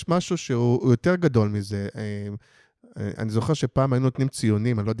 נכון, אבל יש משהו שהוא יותר גדול מזה. אני זוכר שפעם היינו נותנים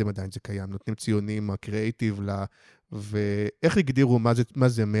ציונים, אני לא יודע אם עדיין זה קיים, נותנים ציונים, הקריאייטיב, ואיך הגדירו מה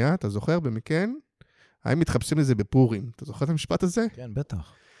זה 100, אתה זוכר במקן? האם מתחפשים לזה בפורים? אתה זוכר את המשפט הזה? כן,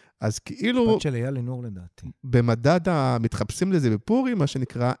 בטח. אז כאילו... משפט של אייל לינור לדעתי. במדד המתחפשים לזה בפורים, מה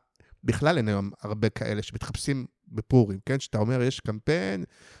שנקרא, בכלל אין היום הרבה כאלה שמתחפשים בפורים, כן? שאתה אומר, יש קמפיין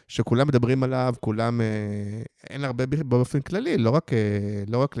שכולם מדברים עליו, כולם, אין הרבה באופן כללי, לא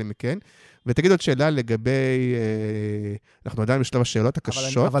רק למקן. ותגיד עוד שאלה לגבי, אנחנו עדיין בשלב השאלות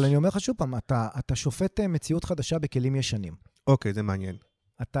הקשות. אבל אני אומר לך שוב פעם, אתה שופט מציאות חדשה בכלים ישנים. אוקיי, זה מעניין.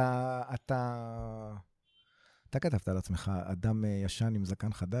 אתה כתבת על עצמך, אדם ישן עם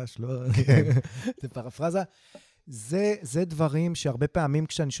זקן חדש, לא? כן. זה פרפרזה. זה דברים שהרבה פעמים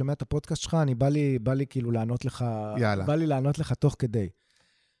כשאני שומע את הפודקאסט שלך, בא לי כאילו לענות לך, בא לי לענות לך תוך כדי.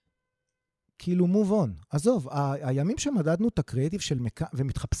 כאילו move on. עזוב, הימים שמדדנו את הקריאטיב של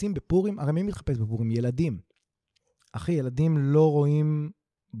ומתחפשים בפורים, הרי מי מתחפש בפורים? ילדים. אחי, ילדים לא רואים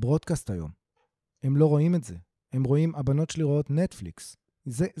ברודקאסט היום. הם לא רואים את זה. הם רואים, הבנות שלי רואות נטפליקס.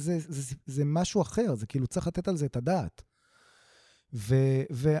 זה משהו אחר, זה כאילו צריך לתת על זה את הדעת.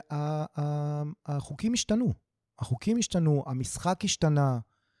 והחוקים השתנו. החוקים השתנו, המשחק השתנה,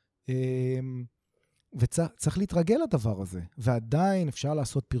 וצריך להתרגל לדבר הזה. ועדיין אפשר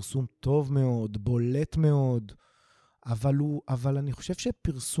לעשות פרסום טוב מאוד, בולט מאוד, אבל אני חושב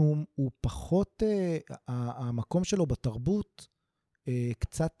שפרסום הוא פחות, המקום שלו בתרבות,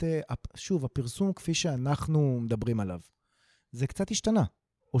 קצת, שוב, הפרסום כפי שאנחנו מדברים עליו, זה קצת השתנה,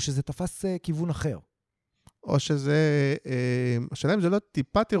 או שזה תפס כיוון אחר. או שזה, השאלה אם זה לא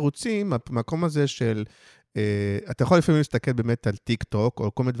טיפה תירוצים, המקום הזה של, אתה יכול לפעמים להסתכל באמת על טיק טוק,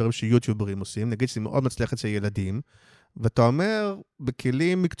 או כל מיני דברים שיוטיוברים עושים, נגיד שזה מאוד מצליח אצל ילדים, ואתה אומר,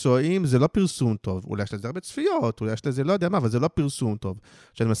 בכלים מקצועיים זה לא פרסום טוב, אולי יש לזה הרבה צפיות, אולי יש לזה לא יודע מה, אבל זה לא פרסום טוב.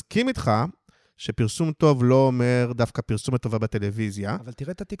 שאני מסכים איתך, שפרסום טוב לא אומר דווקא פרסומת טובה בטלוויזיה. אבל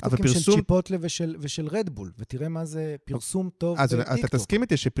תראה את הטיקטוקים של צ'יפוטלה ושל רדבול, ותראה מה זה פרסום טוב בטיקטוק. אז אתה תסכים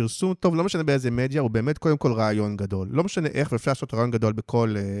איתי שפרסום טוב, לא משנה באיזה מדיה, הוא באמת קודם כל רעיון גדול. לא משנה איך ואפשר לעשות רעיון גדול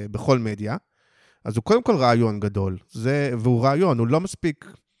בכל מדיה, אז הוא קודם כל רעיון גדול. והוא רעיון, הוא לא מספיק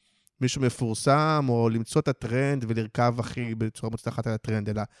מישהו מפורסם, או למצוא את הטרנד ולרכב הכי בצורה מוצלחת על הטרנד,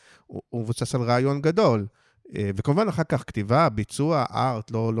 אלא הוא מבוסס על רעיון גדול. וכמובן אחר כך כתיבה, ביצוע,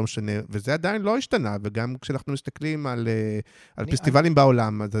 ארט, לא משנה, וזה עדיין לא השתנה, וגם כשאנחנו מסתכלים על פסטיבלים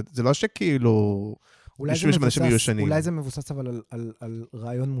בעולם, אז זה לא שכאילו, אולי זה מבוסס אבל על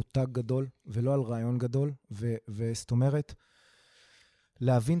רעיון מותג גדול, ולא על רעיון גדול, וזאת אומרת,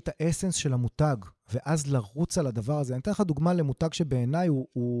 להבין את האסנס של המותג, ואז לרוץ על הדבר הזה. אני אתן לך דוגמה למותג שבעיניי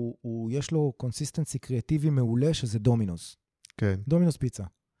יש לו קונסיסטנסי קריאטיבי מעולה, שזה דומינוס. כן. דומינוס פיצה.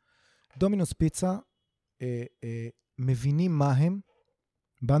 דומינוס פיצה, מבינים מה הם,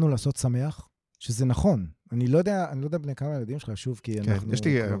 באנו לעשות שמח, שזה נכון. אני לא יודע בני כמה ילדים שלך, שוב, כי אנחנו יש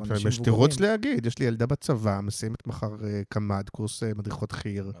לי, אנשים מבוגרים. תירוץ להגיד, יש לי ילדה בצבא, מסיימת מחר קמ"ד, קורס מדריכות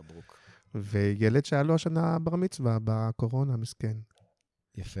חי"ר, וילד שהיה לו השנה בר מצווה בקורונה, מסכן.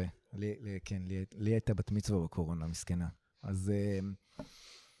 יפה. כן, לי הייתה בת מצווה בקורונה, מסכנה. אז,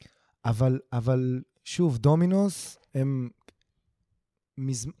 אבל שוב, דומינוס, הם,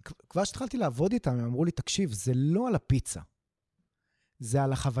 כבר שהתחלתי לעבוד איתם, הם אמרו לי, תקשיב, זה לא על הפיצה, זה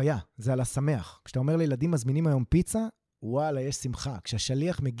על החוויה, זה על השמח. כשאתה אומר לילדים מזמינים היום פיצה, וואלה, יש שמחה.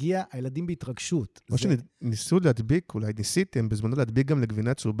 כשהשליח מגיע, הילדים בהתרגשות. או שניסו להדביק, אולי ניסיתם, בזמנו להדביק גם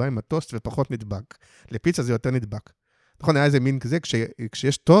לגבינה צהובה עם הטוסט ופחות נדבק. לפיצה זה יותר נדבק. נכון, היה איזה מין כזה,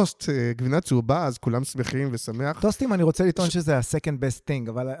 כשיש טוסט, גבינה צהובה, אז כולם שמחים ושמח. טוסטים, אני רוצה לטעון שזה ה-second best thing,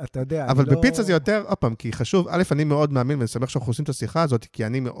 אבל אתה יודע, אבל בפיצה זה יותר, פעם, כי חשוב, א', אני מאוד מאמין, ואני שמח שאנחנו עושים את השיחה הזאת, כי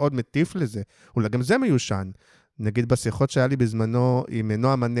אני מאוד מטיף לזה. אולי גם זה מיושן. נגיד בשיחות שהיה לי בזמנו עם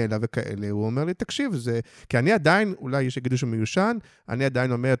נועה מנלה וכאלה, הוא אומר לי, תקשיב, זה... כי אני עדיין, אולי יש יגידו שהוא מיושן, אני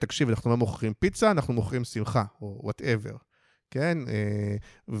עדיין אומר, תקשיב, אנחנו לא מוכרים פיצה, אנחנו מוכרים שמחה, או whatever. כן?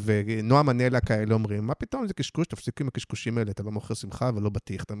 ונועה מנלה כאלה אומרים, מה פתאום זה קשקוש? תפסיקו עם הקשקושים האלה, אתה לא מוכר שמחה ולא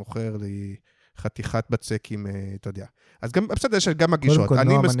בטיח, אתה מוכר לי חתיכת בצק עם, אתה יודע. אז גם, בסדר, יש גם הגישות. קודם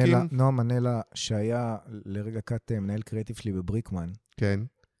כל, נועה מנלה, שהיה לרגע קט מנהל קריאטיב שלי בבריקמן, כן.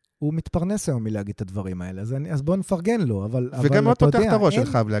 הוא מתפרנס היום מלהגיד את הדברים האלה, אז בוא נפרגן לו, אבל וגם הוא פותח את הראש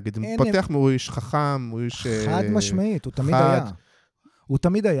שלך ולהגיד, פותח, הוא איש חכם, הוא איש... חד משמעית, הוא תמיד היה. הוא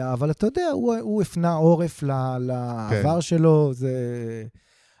תמיד היה, אבל אתה יודע, הוא הפנה עורף לעבר שלו,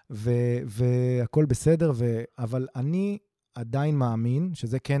 והכל בסדר, אבל אני עדיין מאמין,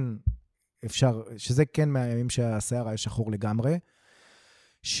 שזה כן אפשר, שזה כן מהימים שהשיער היה שחור לגמרי,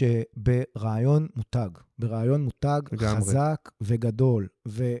 שברעיון מותג חזק וגדול,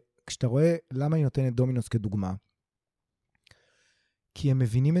 וכשאתה רואה למה אני נותן את דומינוס כדוגמה, כי הם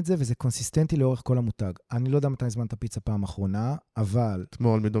מבינים את זה, וזה קונסיסטנטי לאורך כל המותג. אני לא יודע מתי הזמנת פיצה פעם אחרונה, אבל...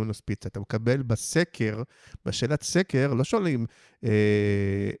 אתמול מדומינוס פיצה, אתה מקבל בסקר, בשאלת סקר, לא שואלים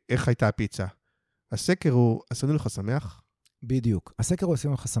איך הייתה הפיצה. הסקר הוא, עשינו לך שמח? בדיוק. הסקר הוא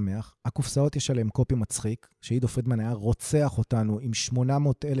עשינו לך שמח. הקופסאות יש עליהם קופי מצחיק, שעידו פרידמן היה רוצח אותנו עם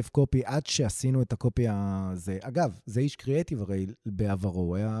 800,000 קופי, עד שעשינו את הקופי הזה. אגב, זה איש קריאטיב הרי בעברו,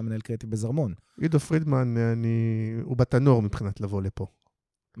 הוא היה מנהל קריאטיב בזרמון. עידו פרידמן, הוא בתנור מבחינת לבוא לפה.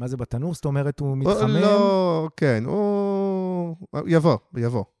 מה זה בתנור? זאת אומרת, הוא מתחמם? לא, כן, הוא יבוא,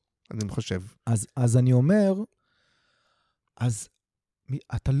 אני חושב. אז אני אומר, אז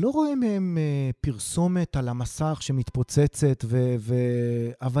אתה לא רואה מהם פרסומת על המסך שמתפוצצת,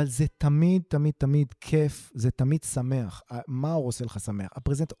 אבל זה תמיד, תמיד, תמיד כיף, זה תמיד שמח. מה הוא עושה לך שמח?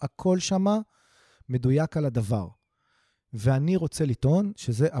 הפרזנט, הכל שמה מדויק על הדבר. ואני רוצה לטעון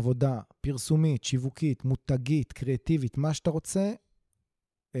שזה עבודה פרסומית, שיווקית, מותגית, קריאטיבית, מה שאתה רוצה,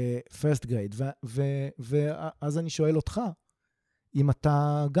 first grade. ואז אני שואל אותך, אם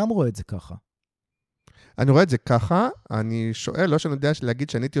אתה גם רואה את זה ככה. אני רואה את זה ככה, אני שואל, לא שאני יודע להגיד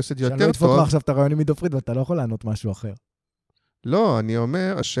שאני הייתי עושה את זה יותר טוב. שאני לא אדפוק לך עכשיו את הרעיון עם עידו פרידמן, ואתה לא יכול לענות משהו אחר. לא, אני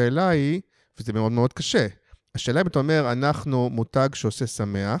אומר, השאלה היא, וזה מאוד מאוד קשה, השאלה היא, אתה אומר, אנחנו מותג שעושה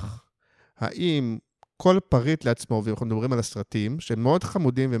שמח, האם כל פריט לעצמו, ואנחנו מדברים על הסרטים, שהם מאוד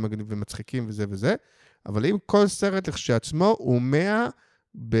חמודים ומצחיקים וזה וזה, אבל אם כל סרט לכשעצמו הוא 100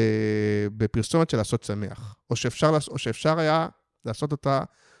 בפרסומת של לעשות שמח, או שאפשר היה לעשות אותה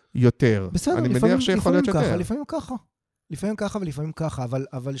יותר. בסדר, אני מניח שיכול להיות יותר. לפעמים ככה. לפעמים ככה ולפעמים ככה,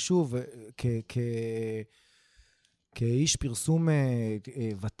 אבל שוב, כאיש פרסום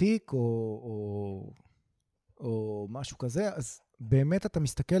ותיק או משהו כזה, אז באמת אתה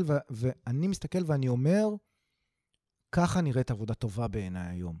מסתכל, ואני מסתכל ואני אומר, ככה נראית עבודה טובה בעיניי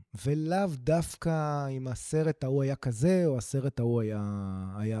היום. ולאו דווקא אם הסרט ההוא היה כזה, או הסרט ההוא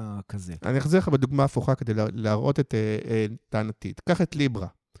היה כזה. אני אחזיר לך בדוגמה הפוכה כדי להראות את טענתי. תקח את ליברה.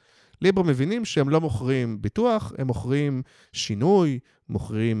 ליברה מבינים שהם לא מוכרים ביטוח, הם מוכרים שינוי,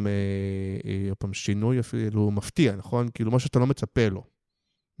 מוכרים שינוי אפילו מפתיע, נכון? כאילו משהו שאתה לא מצפה לו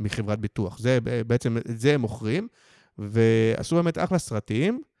מחברת ביטוח. זה בעצם, זה הם מוכרים, ועשו באמת אחלה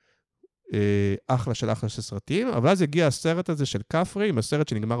סרטים, אחלה של סרטים, אבל אז הגיע הסרט הזה של כפרי, עם הסרט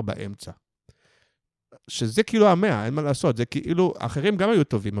שנגמר באמצע. שזה כאילו 100, אין מה לעשות, זה כאילו, אחרים גם היו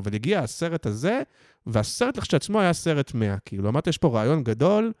טובים, אבל הגיע הסרט הזה, והסרט לכשעצמו היה סרט 100, כאילו, אמרת, יש פה רעיון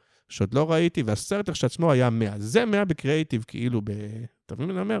גדול, שעוד לא ראיתי, והסרט לכשעצמו היה 100. זה 100 בקריאיטיב, כאילו, אתה מבין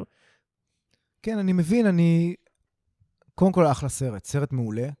מה אני אומר? כן, אני מבין, קודם כל אחלה סרט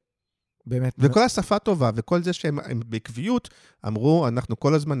מעולה. באמת. וכל השפה טובה, וכל זה שהם בעקביות אמרו, אנחנו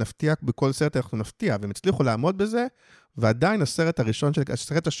כל הזמן נפתיע, בכל סרט אנחנו נפתיע, והם הצליחו לעמוד בזה, ועדיין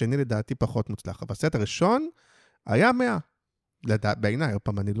הסרט השני לדעתי פחות מוצלח, אבל הסרט הראשון היה 100. בעיניי, עוד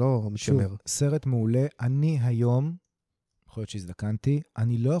פעם, אני לא מתיימר. שוב, סרט מעולה. אני היום, יכול להיות שהזדקנתי,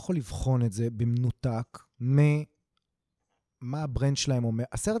 אני לא יכול לבחון את זה במנותק מה הברנד שלהם אומר.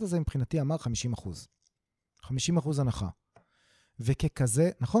 הסרט הזה מבחינתי אמר 50%. 50% הנחה. וככזה,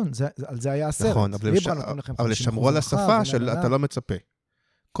 נכון, על זה היה הסרט. נכון, אבל שמרו על השפה של אתה לא מצפה.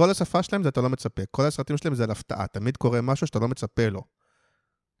 כל השפה שלהם זה אתה לא מצפה. כל הסרטים שלהם זה על הפתעה. תמיד קורה משהו שאתה לא מצפה לו.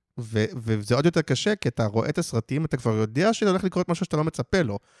 וזה עוד יותר קשה, כי אתה רואה את הסרטים, אתה כבר יודע שהולך לקרות משהו שאתה לא מצפה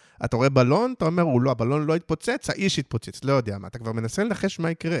לו. אתה רואה בלון, אתה אומר, הבלון לא יתפוצץ, האיש יתפוצץ, לא יודע מה. אתה כבר מנסה לנחש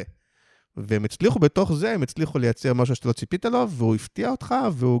מה יקרה. והם הצליחו בתוך זה, הם הצליחו לייצר משהו שאתה לא ציפית לו, והוא הפתיע אותך,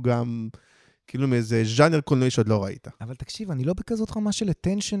 והוא גם כאילו מאיזה ז'אנר קולנועי שעוד לא ראית. אבל תקשיב, אני לא בכזאת רמה של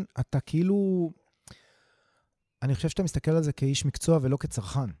attention, אתה כאילו... אני חושב שאתה מסתכל על זה כאיש מקצוע ולא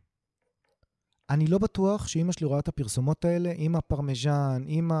כצרכן. אני לא בטוח שאמא שלי רואה את הפרסומות האלה, עם הפרמז'ן,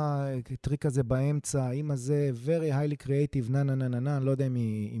 עם הטריק הזה באמצע, עם הזה, very highly creative, אני לא יודע אם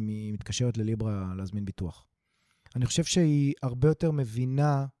היא מתקשרת לליברה להזמין ביטוח. אני חושב שהיא הרבה יותר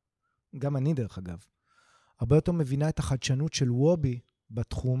מבינה, גם אני דרך אגב, הרבה יותר מבינה את החדשנות של וובי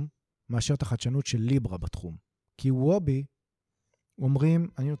בתחום, מאשר את החדשנות של ליברה בתחום. כי וובי אומרים,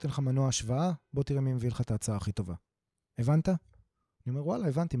 אני נותן לך מנוע השוואה, בוא תראה מי מביא לך את ההצעה הכי טובה. הבנת? אני אומר, וואלה,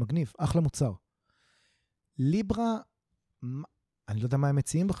 הבנתי, מגניב, אחלה מוצר. ליברה, אני לא יודע מה הם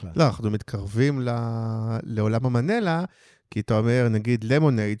מציעים בכלל. לא, אנחנו מתקרבים לעולם המנלה, כי אתה אומר, נגיד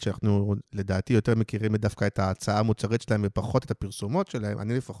למונייד, שאנחנו לדעתי יותר מכירים דווקא את ההצעה המוצרית שלהם, ופחות את הפרסומות שלהם,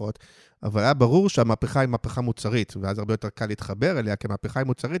 אני לפחות, אבל היה ברור שהמהפכה היא מהפכה מוצרית, ואז הרבה יותר קל להתחבר אליה, כי המהפכה היא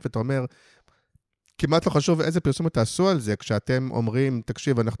מוצרית, ואתה אומר, כמעט לא חשוב איזה פרסומת תעשו על זה, כשאתם אומרים,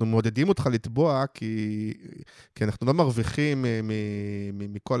 תקשיב, אנחנו מעודדים אותך לתבוע, כי אנחנו לא מרוויחים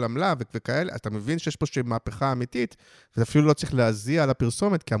מכל עמלה וכאלה, אתה מבין שיש פה מהפכה אמיתית, ואפילו לא צריך להזיע על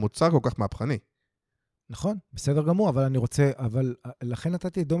הפרסומת, כי המוצר כל כך מהפכני. נכון, בסדר גמור, אבל לכן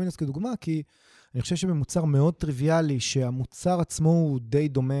נתתי את דומינוס כדוגמה, כי אני חושב שבמוצר מאוד טריוויאלי, שהמוצר עצמו הוא די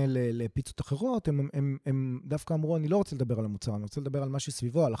דומה לפיצות אחרות, הם דווקא אמרו, אני לא רוצה לדבר על המוצר, אני רוצה לדבר על משהו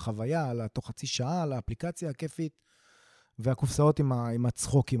סביבו, על החוויה, על תוך חצי שעה, על האפליקציה הכיפית, והקופסאות עם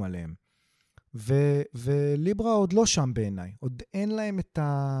הצחוקים עליהם. וליברה עוד לא שם בעיניי, עוד אין להם את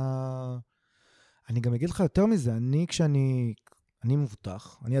אני גם אגיד לך יותר מזה, אני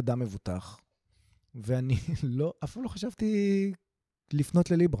מבוטח, אני אדם מבוטח, ואני אף פעם לא חשבתי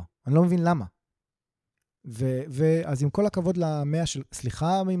לפנות לליברה. אני לא מבין למה. אז עם כל הכבוד למאה של...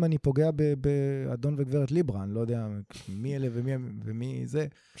 סליחה אם אני פוגע באדון וגברת ליברה, אני לא יודע מי אלה ומי זה.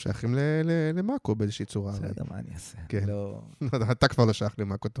 שייכים למאקו באיזושהי צורה. בסדר, מה אני אעשה? כן. אתה כבר לא שייך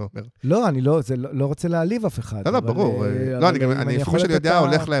למאקו, אתה אומר. לא, אני לא רוצה להעליב אף אחד. לא, ברור. לא, אני לפחות שאני יודע,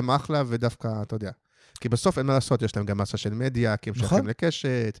 הולך להם אחלה, ודווקא, אתה יודע. כי בסוף אין מה לעשות, יש להם גם מסה של מדיה, כי הם שייכים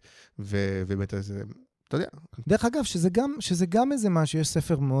לקשת, ובאמת איזה... אתה יודע. דרך אגב, שזה גם איזה משהו, יש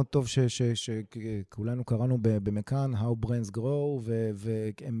ספר מאוד טוב שכולנו קראנו במכאן, How Brands Grow,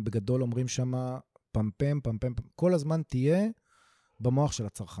 והם בגדול אומרים שמה, פמפם, כל הזמן תהיה במוח של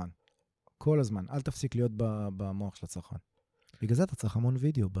הצרכן. כל הזמן. אל תפסיק להיות במוח של הצרכן. בגלל זה אתה צריך המון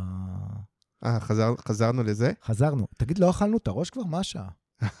וידאו. חזרנו לזה? חזרנו. תגיד, לא אכלנו את הראש כבר? מה השעה?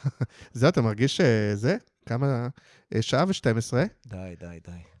 זה, אתה מרגיש שזה? כמה? שעה ו-12? די.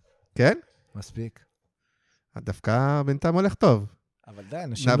 כן? מספיק. דווקא בינתיים הולך טוב. אבל די,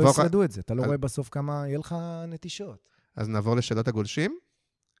 אנשים לא ישרדו את זה. אתה לא רואה בסוף כמה יהיה לך נטישות. אז נעבור לשאלות הגולשים?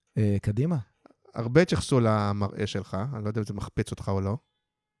 קדימה. הרבה התייחסו למראה שלך, אני לא יודע אם זה מחפץ אותך או לא.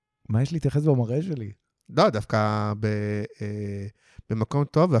 מה יש להתייחס במראה שלי? לא, דווקא במקום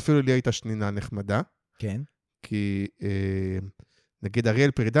טוב, ואפילו לי הייתה שנינה נחמדה. כן. כי נגיד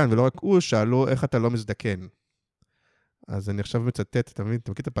אריאל פרידן, ולא רק הוא, שאלו איך אתה לא מזדקן. אז אני עכשיו מצטט, אתה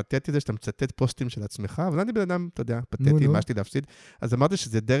מכיר את הפתטי הזה, שאתה מצטט פוסטים של עצמך, אבל אני בן אדם, אתה יודע, פתטי, מה שלי להפסיד. אז אמרתי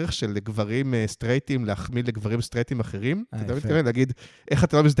שזה דרך של גברים סטרייטים, להחמיא לגברים סטרייטים אחרים. אתה יודע, מתכוון להגיד, איך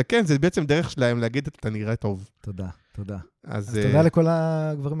אתה לא מזדקן, זה בעצם דרך שלהם להגיד, אתה נראה טוב. תודה. אז תודה לכל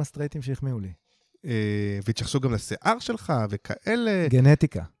הגברים הסטרייטים שהחמיאו לי. והתייחסו גם לשיער שלך וכאלה.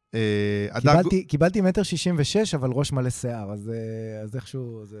 גנטיקה. קיבלתי 1.66 מטר, אבל ראש מלא שיער, אז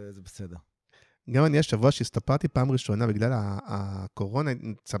איכשהו זה בסדר. גם אני השבוע שהסתפרתי פעם ראשונה, בגלל הקורונה,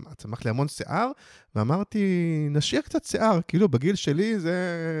 צמח לי המון שיער, ואמרתי, נשאיר קצת שיער, כאילו בגיל שלי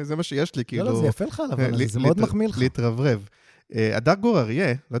זה מה שיש לי, כאילו... לא, זה יפה לך, אבל זה מאוד מחמיא לך. להתרברב. הדר גור אריה,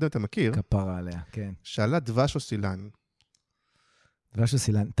 לא יודע אם אתה מכיר. כפרה עליה, כן. שאלה דבש או סילן. דבש או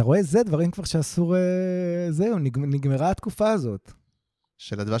סילן. אתה רואה, זה דברים כבר שאסור... זהו, נגמרה התקופה הזאת.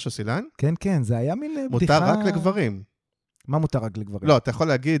 של הדבש או סילן? כן, זה היה מין בדיחה... מותר רק לגברים. מה מותר רק לגברים? לא, אתה יכול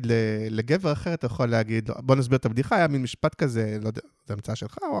להגיד, לגבר אחר אתה יכול להגיד, בוא נסביר את הבדיחה, היה מין משפט כזה, לא יודע, זה המצאה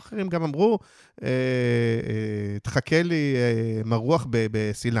שלך, או אחרים גם אמרו, תחכה לי מרוח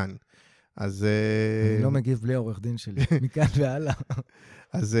בסילן. אז... אני לא מגיב בלי העורך דין שלי, מכאן והלאה.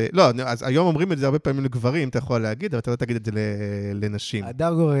 אז לא, אז היום אומרים את זה הרבה פעמים לגברים, אתה יכול להגיד, אבל אתה לא תגיד את זה לנשים.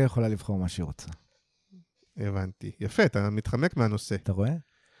 הדר גורי יכולה לבחור מה שהיא רוצה. הבנתי. יפה, אתה מתחמק מהנושא. אתה רואה?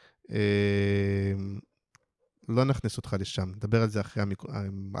 לא נכנס אותך לשם, נדבר על זה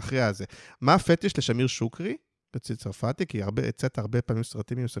אחרי הזה. מה הפטיש לשמיר שוקרי? בצד צרפתי, כי יצאת הרבה פעמים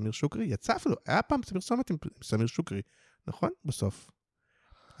סרטים עם סמיר שוקרי, יצא אפילו, היה פעם פרסומת עם סמיר שוקרי, נכון? בסוף.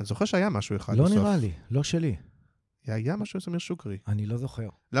 אני זוכר שהיה משהו אחד לא בסוף. נראה לי, לא שלי. היה משהו עם סמיר שוקרי. אני לא זוכר.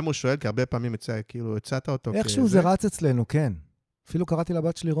 למה הוא שואל? כי הרבה פעמים הצעת אותו. איכשהו זה רץ אצלנו, כן. אפילו קראתי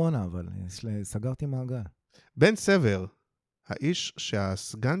לבת שלי רונה, אבל סגרתי מעגל. בן סבר, האיש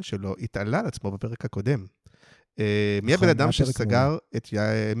שהסגן שלו התעלה על עצמו בפרק הקודם. מי הבן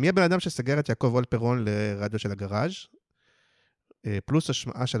אדם שסגר את יעקב אולפרון לרדיו של הגראז'? פלוס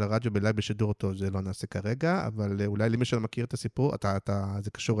השמעה של הרדיו בלייב בשידור אותו, זה לא נעשה כרגע, אבל אולי למי שלא מכיר את הסיפור,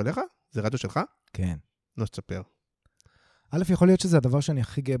 זה קשור אליך? זה רדיו שלך? כן. לא תספר. א', יכול להיות שזה הדבר שאני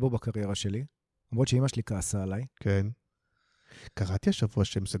הכי גאה בו בקריירה שלי, למרות שאמא שלי כעסה עליי. כן. קראתי השבוע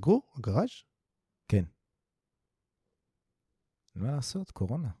שהם סגרו, הגראז'? כן. מה לעשות?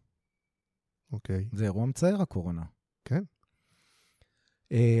 קורונה. אוקיי. זה אירוע מצער, הקורונה. כן.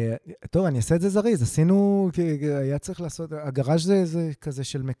 טוב, אני אעשה את זה זריז. עשינו, היה צריך לעשות, הגראז' זה כזה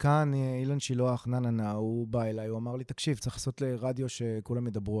של מקאן, אילן שילוח, נננה, הוא בא אליי, הוא אמר לי, תקשיב, צריך לעשות לרדיו שכולם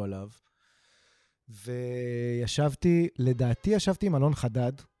ידברו עליו. לדעתי ישבתי עם אלון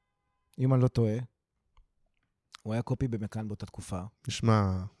חדד, אם אני לא טועה. הוא היה קופי במקאן באותה תקופה.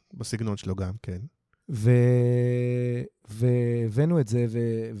 נשמע בסגנון שלו גם, כן. והבאנו את זה,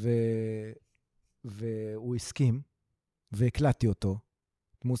 והוא הסכים, והקלטתי אותו,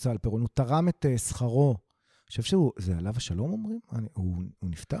 את מוסה אלפרון. הוא תרם את שכרו. אני חושב זה עליו השלום אומרים? הוא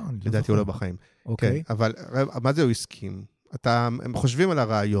נפטר? לדעתי הוא לא בחיים. אוקיי. כן, אבל מה זה הוא הסכים? הם חושבים על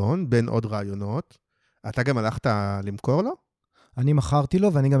הרעיון, בין עוד רעיונות. אתה גם הלכת למכור לו? אני מכרתי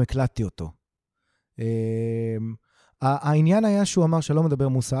לו, ואני גם הקלטתי אותו. העניין היה שהוא אמר שלא מדבר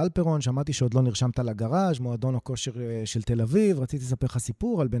מוסה אלפרון, שמעתי שעוד לא נרשמת לגראז', מועדון הכושר של תל אביב, רציתי לספר לך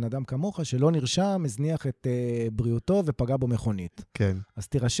סיפור על בן אדם כמוך, שלא נרשם, הזניח את בריאותו ופגע בו מכונית. כן. אז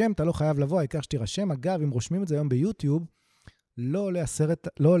תירשם, אתה לא חייב לבוא, העיקר שתירשם. אגב, אם רושמים את זה היום ביוטיוב, לא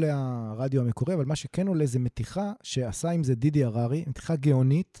עולה הרדיו המקורי, אבל מה שכן עולה זה מתיחה שעשה עם זה דידי הררי, מתיחה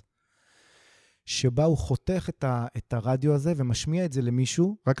גאונית, שבה הוא חותך את הרדיו הזה ומשמיע את זה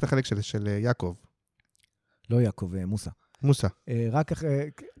למישהו. רק את החלק של יעקב. לא יעקב, מוסה. מוסה. רק אחרי,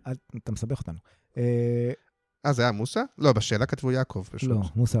 אתה מסבך אותנו. זה היה מוסה? לא, בשאלה כתבו יעקב. פשוט. לא,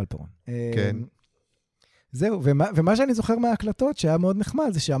 מוסה אלפרון. כן. זהו, ומה שאני זוכר מההקלטות שהיה מאוד נחמד,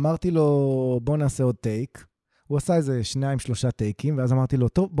 זה שאמרתי לו, בוא נעשה עוד טייק. הוא עשה איזה 2-3 טייקים, ואז אמרתי לו,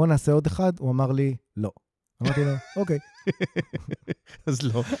 טוב, בוא נעשה עוד אחד. הוא אמר לי, לא. אמרתי לו, אוקיי. אז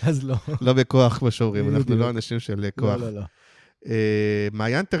לא. אז לא. לא בכוח, כמו שאומרים, אנחנו לא אנשים של כוח. לא, לא.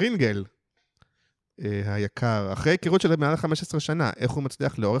 מעיין טרינגל, היקר, אחרי היכרות של מעל 15 שנה, איך הוא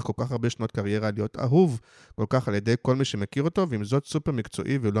מצליח לאורך כל כך הרבה שנות קריירה להיות אהוב כל כך על ידי כל מי שמכיר אותו, ועם זאת סופר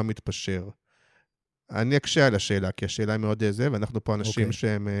מקצועי ולא מתפשר. אני אקשה על השאלה, כי השאלה היא מאוד זה, ואנחנו פה אנשים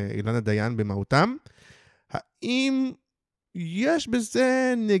שהם אילנה דיין במהותם. האם יש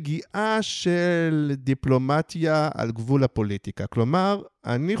בזה נגיעה של דיפלומטיה על גבול הפוליטיקה? כלומר,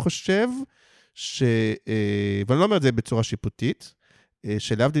 אני חושב ואני לא אומר את זה בצורה שיפוטית,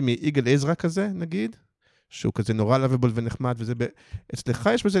 שלהבדיל מיגאל עזרא כזה, נגיד, שהוא כזה נורא לבבול ונחמד, אצלך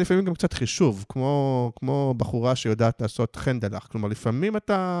יש בזה לפעמים גם קצת חישוב, כמו בחורה שיודעת לעשות חנדלח. כלומר, לפעמים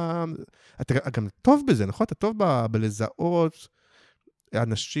אתה גם טוב בזה, נכון? אתה טוב בלזהות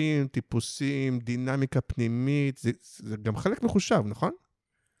אנשים, טיפוסים, דינמיקה פנימית, זה גם חלק מחושב, נכון?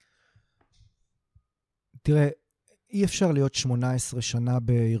 תראה, אי אפשר להיות 18 שנה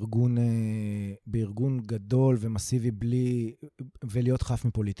בארגון גדול ומסיבי ולהיות חף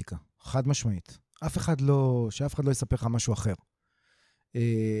מפוליטיקה. חד משמעית. שאף אחד לא יספר לך משהו אחר.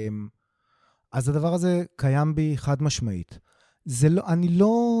 אז הדבר הזה קיים בי חד משמעית. אני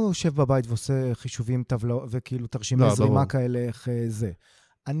לא יושב בבית ועושה חישובים וכאילו תרשימי זרימה כאלה, איך זה.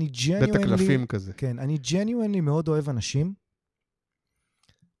 אני בית הקלפים כזה. כן, אני genuinely מאוד אוהב אנשים,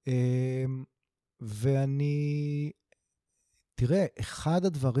 ואני, תראה, אחד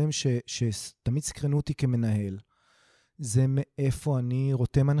הדברים שתמיד סקרנו אותי כמנהל, זה מאיפה אני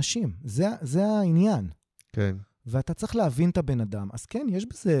רותם אנשים. זה העניין. כן. ואתה צריך להבין את הבן אדם. אז כן,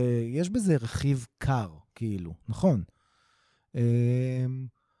 יש בזה רכיב קר, כאילו, נכון?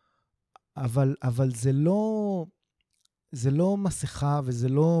 אבל זה לא, זה לא מסכה וזה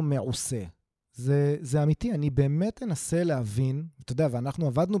לא מעושה. זה אמיתי, אני באמת אנסה להבין, אתה יודע, ואנחנו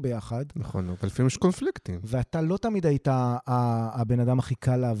עבדנו ביחד. נכון, אבל לפעמים יש קונפליקטים. ואתה לא תמיד היית הבן אדם הכי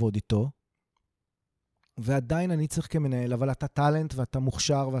קל לעבוד איתו, ועדיין אני צריך כמנהל, אבל אתה טלנט ואתה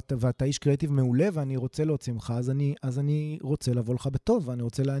מוכשר ואתה איש קריאטיב מעולה, ואני רוצה להוציא ממך, אז אני רוצה לבוא לך בטוב, ואני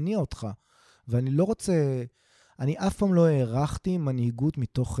רוצה להניע אותך. ואני לא רוצה, אני אף פעם לא הערכתי מנהיגות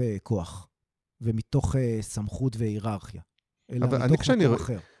מתוך כוח, ומתוך סמכות והיררכיה, אלא מתוך מקום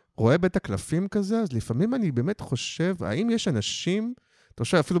אחר. רואה בית הקלפים כזה, אז לפעמים אני באמת חושב, האם יש אנשים, אתה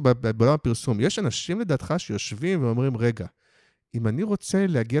חושב אפילו בעולם הפרסום, יש אנשים לדעתך שיושבים ואומרים, רגע, אם אני רוצה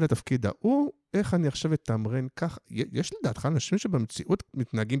להגיע לתפקיד ההוא, איך אני עכשיו אתמרן כך? יש לדעתך אנשים שבמציאות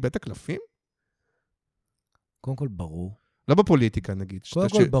מתנהגים בית הקלפים? קודם כל ברור. לא בפוליטיקה נגיד. קודם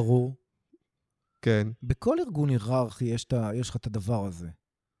כל ברור. כן. בכל ארגון היררכי יש לך את הדבר הזה.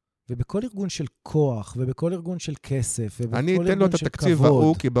 ובכל ארגון של כוח, ובכל ארגון של כסף, ובכל ארגון של כבוד. אני אתן לו את התקציב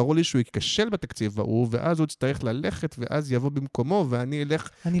ההוא, כי ברור לי שהוא ייכשל בתקציב ההוא, ואז הוא יצטרך ללכת, ואז יבוא במקומו, ואני אלך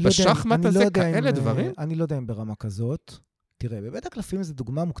בשחמט הזה, כאלה דברים. אני לא יודע אם ברמה כזאת. תראה, בבית הקלפים זו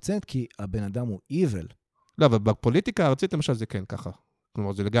דוגמה מוקצנת, כי הבן אדם הוא evil. לא, אבל בפוליטיקה הארצית, למשל, זה כן ככה.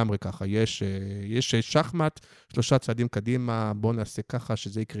 כלומר, זה לגמרי ככה. יש שחמט, 3 צעדים קדימה, בוא נעשה ככה,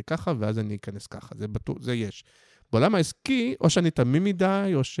 שזה יקרה ככה, ואז אני אכנס ככה. זה יש. בעולם העסקי, או שאני תמים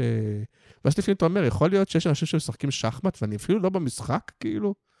מדי, או ש... ואז לפעמים אתה אומר, יכול להיות שיש אנשים שמשחקים שחמט, ואני אפילו לא במשחק,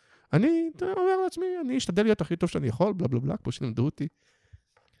 כאילו. אני אומר לעצמי, אני אשתדל להיות הכי טוב שאני יכול, בלה בלה בלה, כמו שנמדו אותי.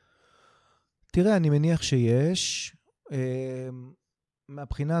 תראה, אני מניח שיש.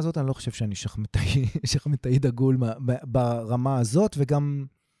 מהבחינה הזאת, אני לא חושב שאני שחמטאי דגול ברמה הזאת, וגם...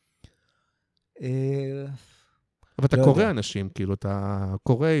 אבל אתה קורא אנשים, כאילו, אתה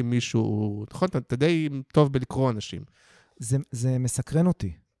קורא עם מישהו, נכון? אתה די טוב בלקרוא אנשים. זה מסקרן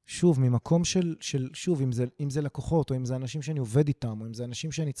אותי. שוב, ממקום שוב, אם זה לקוחות, או אם זה אנשים שאני עובד איתם, או אם זה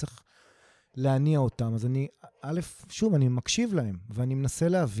אנשים שאני צריך להניע אותם, אז שוב, אני מקשיב להם, ואני מנסה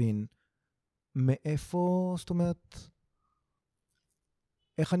להבין מאיפה, זאת אומרת,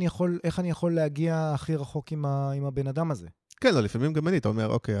 איך אני יכול להגיע הכי רחוק עם הבן אדם הזה. כן, לא, לפעמים גם אני, אתה אומר,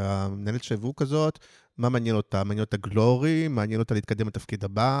 אוקיי, המנהלת שיווק כזאת, מה מעניין אותה? מעניין אותה גלורי, מעניין אותה להתקדם לתפקיד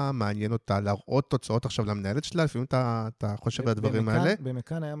הבא, מעניין אותה להראות תוצאות עכשיו למנהלת שלה, לפעמים אתה חושב על הדברים האלה.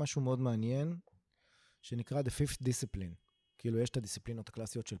 במכאן היה משהו מאוד מעניין, שנקרא The Fifth Discipline. כאילו, יש את הדיסציפלינות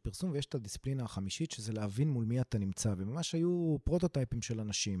הקלאסיות של פרסום, ויש את הדיסציפלינה החמישית, שזה להבין מול מי אתה נמצא, וממש היו פרוטוטייפים של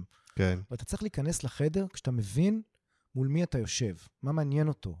אנשים. כן. ואתה צריך להיכנס לחדר כשאתה מבין מול מי אתה יושב, מה מעניין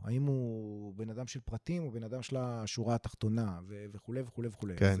אותו, האם הוא בן אדם של פרטים, או בן אדם של השורה התחתונה, וכו' וכו' וכו'.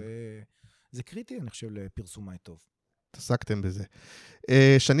 כן. זה קריטי, אני חושב, לפרסומאי טוב. תעסקתם בזה.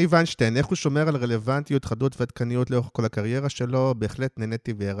 שני ויינשטיין, איך הוא שומר על רלוונטיות, חדות ועדכניות לאורך כל הקריירה שלו? בהחלט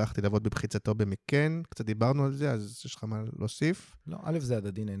נהניתי והערכתי לעבוד בבחיצתו במקן. קצת דיברנו על זה, אז יש לך מה להוסיף? לא, א' זה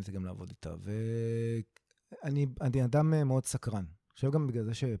הדדי, נהניתי גם לעבוד איתה. ואני אדם מאוד סקרן. עכשיו גם בגלל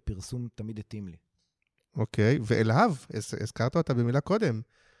זה שפרסום תמיד התאים לי. אוקיי, ואלהב, הזכרת אותה במילה קודם.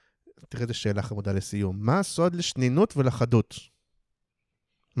 תראה איזה שאלה חמודה לסיום. מה הסוד לשנינות ולחדות?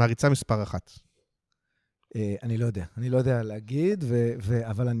 מעריצה מספר 1. אני לא יודע להגיד,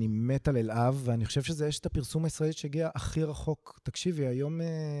 אבל אני מת על אלהב, ואני חושב שזה יש את הפרסום הישראלית שהגיע הכי רחוק. תקשיבי,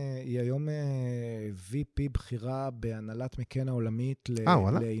 היא היום VP בחירה בהנהלת מקן העולמית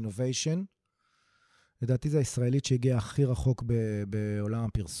לאינוביישן. לדעתי זה הישראלית שהגיעה הכי רחוק בעולם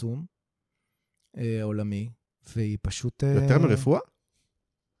הפרסום העולמי, והיא פשוט... יותר מרפואה?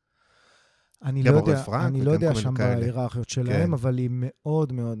 אני לא יודע שם בהיררכיות שלהם, אבל היא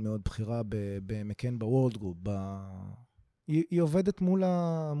מאוד מאוד מאוד בחירה במקן בוורלד גרופ. היא עובדת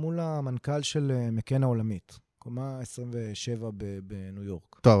מול המנכ"ל של מקן העולמית, קומה 27 בניו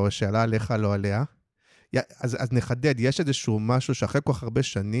יורק. טוב, שאלה עליך, לא עליה. אז נחדד, יש איזשהו משהו שאחרי כל כך הרבה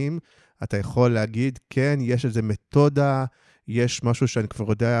שנים, אתה יכול להגיד, כן, יש איזו מתודה, יש משהו שאני כבר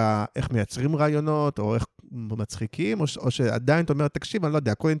יודע איך מייצרים רעיונות, או איך מצחיקים, או שעדיין אתה אומר, תקשיב, אני לא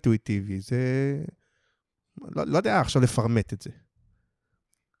יודע, הכל אינטואיטיבי, זה... לא יודע עכשיו לפרמט את זה.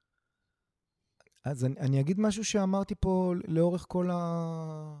 אז אני אגיד משהו שאמרתי פה לאורך כל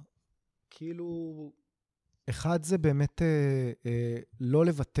כאילו, אחד זה באמת לא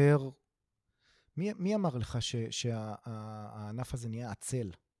לוותר. מי אמר לך שהענף הזה נהיה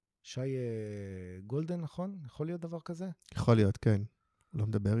עצל? שי גולדן, נכון? יכול להיות דבר כזה? יכול להיות, כן. לא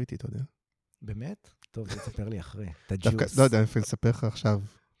מדבר איתי, אתה יודע. באמת? טוב, זה תספר לי אחרי. את הג'וס. לא יודע, אני אספר לך עכשיו.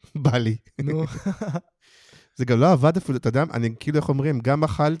 בא לי. נו. זה גם לא עבד אפילו, אתה יודע, אני כאילו, איך אומרים, גם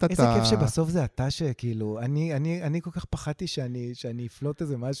אכלת את איזה כיף שבסוף זה אתה שכאילו, אני כל כך פחדתי שאני אפלוט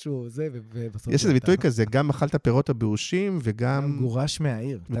איזה משהו, זה, ובסוף... יש איזה ביטוי כזה, גם אכלת פירות הבאושים, וגם... גורש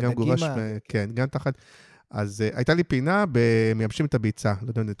מהעיר. וגם גורש, כן, גם תחת... אז הייתה לי פינה במייבשים את הביצה,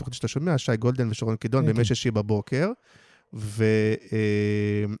 לא יודע, תוכנית שאתה שומע, שי גולדן ושרון קידון, בימי שישי בבוקר,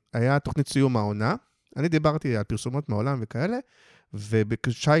 והיה תוכנית סיום העונה, אני דיברתי על פרסומות מהעולם וכאלה,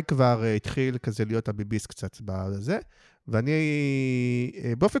 ושי כבר התחיל כזה להיות הביביס קצת בזה, ואני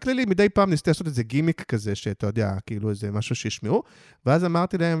באופן כללי מדי פעם ניסיתי לעשות איזה גימיק כזה, שאתה יודע, כאילו איזה משהו שישמעו, ואז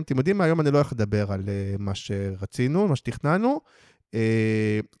אמרתי להם, אתם יודעים מה, היום אני לא הולך לדבר על מה שרצינו, מה שתכננו,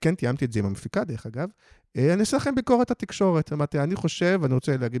 כן, תיאמתי את זה עם המפיקה, דרך אגב, אני אעשה לכם ביקורת התקשורת, אמרתי, אני חושב, אני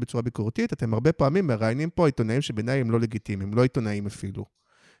רוצה להגיד בצורה ביקורתית, אתם הרבה פעמים מראיינים פה עיתונאים שבעיניי הם לא לגיטימיים, לא עיתונאים אפילו.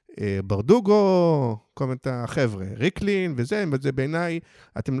 ברדוגו, כל מיני החבר'ה, ריקלין וזה בעיניי,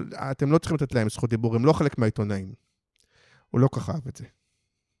 אתם לא צריכים לתת להם זכות דיבור, הם לא חלק מהעיתונאים. הוא לא כך אהב את זה.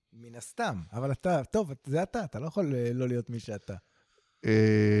 מן הסתם, אבל אתה, טוב, זה אתה לא יכול לא להיות מי שאתה.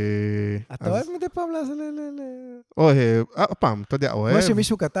 אתה אוהב מדי פעם אוהב, פעם, אתה יודע, אוהב. כמו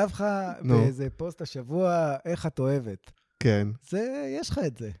שמישהו כתב לך באיזה פוסט השבוע, איך את אוהבת. כן. יש לך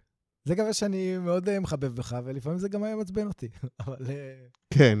את זה. זה גם שאני מאוד מחבב בך, ולפעמים זה גם היה מצבן אותי.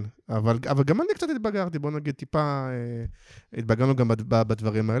 כן, אבל גם אני קצת התבגרתי, בוא נגיד טיפה, התבגרנו גם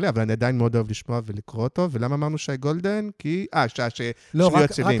בדברים האלה, אבל אני עדיין מאוד אוהב לשמוע ולקרוא אותו, ולמה אמרנו שי גולדן? כי, לא, רק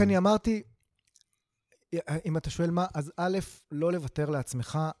אני אמרתי, אם אתה שואל מה, אז א', לא לוותר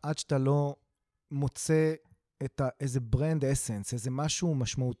לעצמך, עד שאתה לא מוצא איזה ברנד אסנס, איזה משהו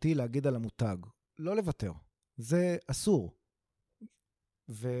משמעותי להגיד על המותג. לא לוותר. זה אסור.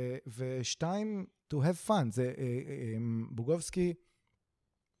 ושתיים, to have fun, זה בוגובסקי,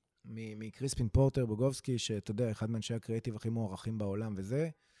 מקריספין פורטר, בוגובסקי, שאתה יודע, אחד מאנשי הקריאטיב הכי מוערכים בעולם וזה,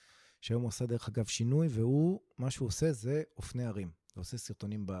 שהיום הוא עושה דרך אגב שינוי, והוא, מה שהוא עושה זה אופני ערים. הוא עושה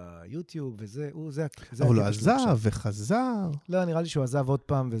סרטונים ביוטיוב, וזה, זה אבל הוא עזב וחזר. לא, נראה לי שהוא עזב עוד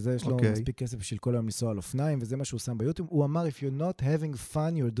פעם, וזה, יש לו מספיק כסף בשביל כל היום לנסוע על אופניים, וזה מה שהוא שם ביוטיוב. הוא אמר, if you're not having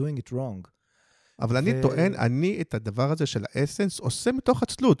fun, you're doing it wrong. אבל אני טוען, אני את הדבר הזה של האסנס עושה מתוך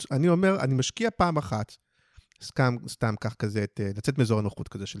עצלות. אני אומר, אני משקיע פעם אחת, סתם כך כזה, לצאת מאזור הנוחות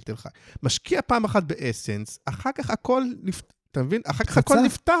כזה של תל חי. משקיע פעם אחת באסנס, אחר כך הכל אתה מבין? אחר כך הכל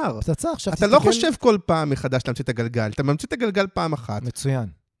נפטר. פצצה, עכשיו אתה לא חושב כל פעם מחדש להמציא את הגלגל, אתה ממציא את הגלגל פעם אחת.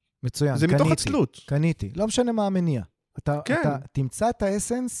 מצוין. זה מתוך עצלות. קניתי. לא משנה מה המניע. אתה תמצא את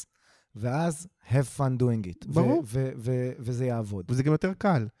האסנס, ואז have fun doing it. ברור. וזה יעבוד. וזה גם יותר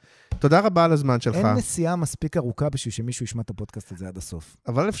קל. תודה רבה על הזמן שלך. אין נסיעה מספיק ארוכה בשביל שמישהו ישמע את הפודקאסט הזה עד הסוף.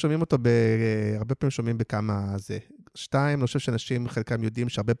 אבל שומעים אותו, הרבה פעמים שומעים בכמה זה. 2, אני חושב שאנשים חלקם יודעים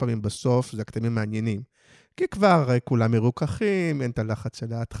שהרבה פעמים בסוף זה הקטעים מעניינים. כי כבר כולם מרוככים, אין את הלחץ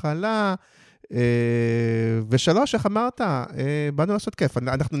של ההתחלה. 3, איך אמרת? באנו לעשות כיף,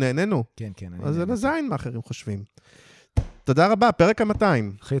 אנחנו נהנינו. כן, כן. אז זה לזין מה אחרים חושבים. תודה רבה, פרק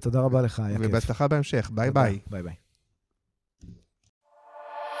 200. אחי, תודה רבה לך, היה כיף. ובהצלחה בהמשך, ביי ביי. ביי ביי.